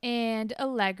 And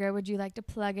Allegra, would you like to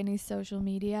plug any social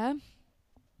media?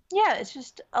 Yeah, it's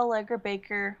just Allegra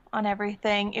Baker on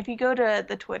everything. If you go to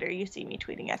the Twitter, you see me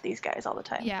tweeting at these guys all the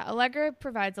time. Yeah, Allegra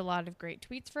provides a lot of great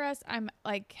tweets for us. I'm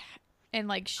like, and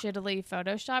like shittily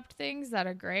photoshopped things that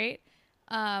are great.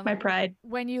 My pride.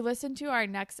 When you listen to our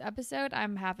next episode,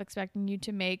 I'm half expecting you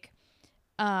to make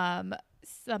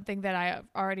something that I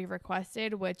already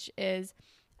requested, which is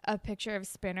a picture of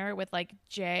Spinner with like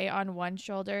Jay on one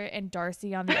shoulder and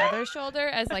Darcy on the other shoulder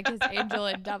as like his angel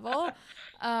and devil.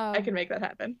 I can make that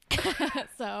happen.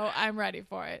 So I'm ready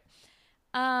for it.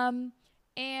 And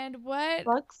what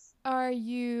Plugs? are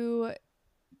you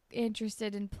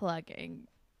interested in plugging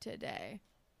today?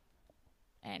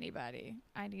 Anybody?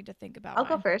 I need to think about I'll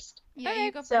go mine. first. Yeah, Okay.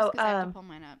 you go first So, because I have to pull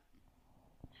mine up.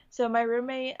 So my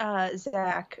roommate,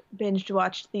 Zach, binged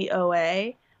watched the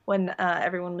OA when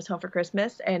everyone was home for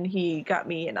Christmas, and he got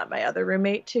me and my other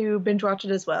roommate to binge watch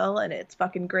it as well, and it's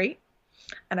fucking great.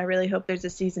 And I really hope there's a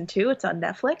season 2. It's on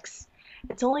Netflix.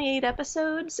 It's only 8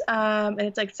 episodes, and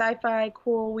it's like sci-fi,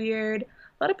 cool, weird.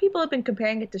 A lot of people have been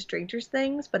comparing it to Stranger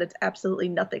Things, but it's absolutely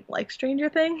nothing like Stranger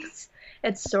Things.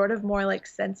 It's sort of more like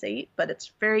Sense8, but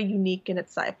it's very unique and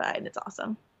it's sci-fi and it's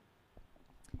awesome.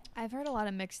 I've heard a lot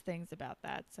of mixed things about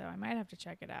that, so I might have to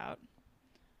check it out.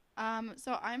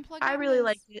 So I'm plugging. I really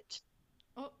liked it.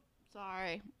 Oh,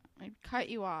 sorry, I cut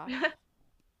you off.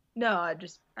 No,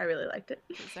 I really liked it.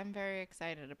 Because I'm very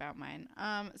excited about mine.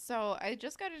 So I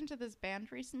just got into this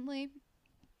band recently.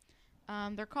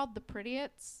 They're called The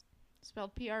Prettiots,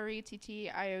 spelled Prettiots,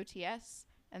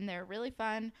 and they're really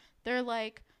fun. They're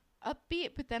like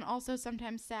upbeat, but then also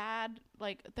sometimes sad.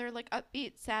 Like they're like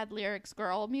upbeat, sad lyrics,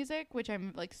 girl music, which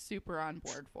I'm like super on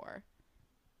board for.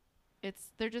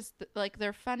 They're just like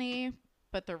they're funny,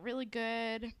 but they're really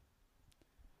good.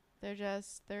 They're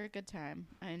a good time.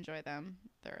 I enjoy them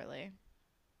thoroughly.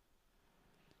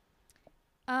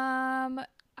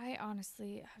 I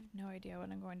honestly have no idea what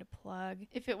I'm going to plug.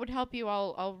 If it would help you,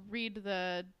 I'll read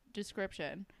the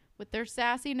description. With their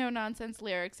sassy, no-nonsense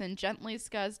lyrics and gently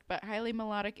scuzzed but highly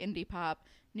melodic indie pop,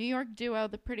 New York duo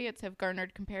The Prettiots have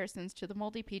garnered comparisons to the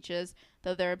Moldy Peaches,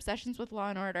 though their obsessions with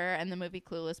Law & Order and the movie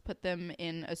Clueless put them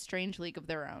in a strange league of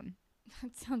their own.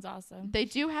 That sounds awesome. They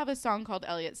do have a song called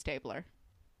Elliot Stabler.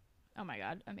 Oh my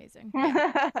god, amazing.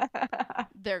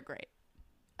 They're great.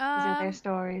 These are their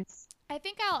stories. I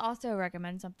think I'll also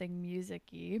recommend something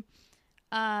music-y.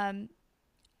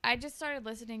 I just started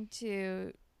listening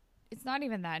to, it's not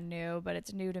even that new, but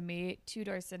it's new to me, Two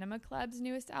Door Cinema Club's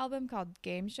newest album called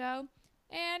Game Show.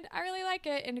 And I really like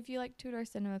it. And if you like Two Door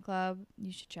Cinema Club,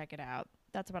 you should check it out.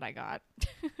 That's what I got.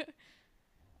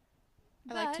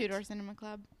 I like Two Door Cinema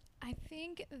Club. I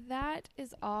think that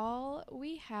is all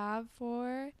we have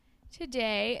for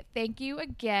today. Thank you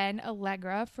again,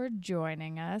 Allegra, for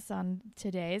joining us on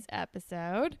today's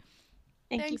episode.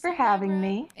 Thank you Thanks, for having Allegra.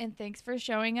 me. And thanks for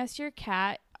showing us your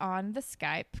cat on the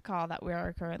Skype call that we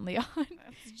are currently on.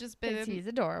 It's just Because been he's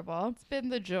adorable. it's been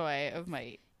the joy of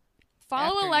my Follow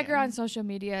afternoon. Allegra on social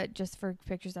media just for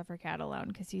pictures of her cat alone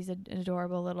because he's an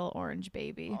adorable little orange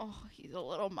baby. oh, he's a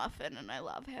little muffin and I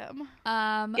love him.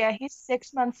 Yeah, he's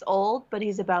 6 months old, but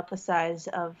he's about the size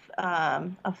of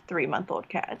 3-month-old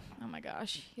cat. Oh my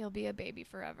gosh, he'll be a baby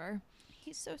forever.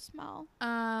 He's so small.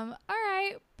 All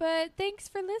right, but thanks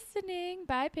for listening.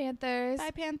 Bye, Panthers.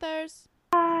 Bye, Panthers.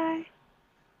 Bye.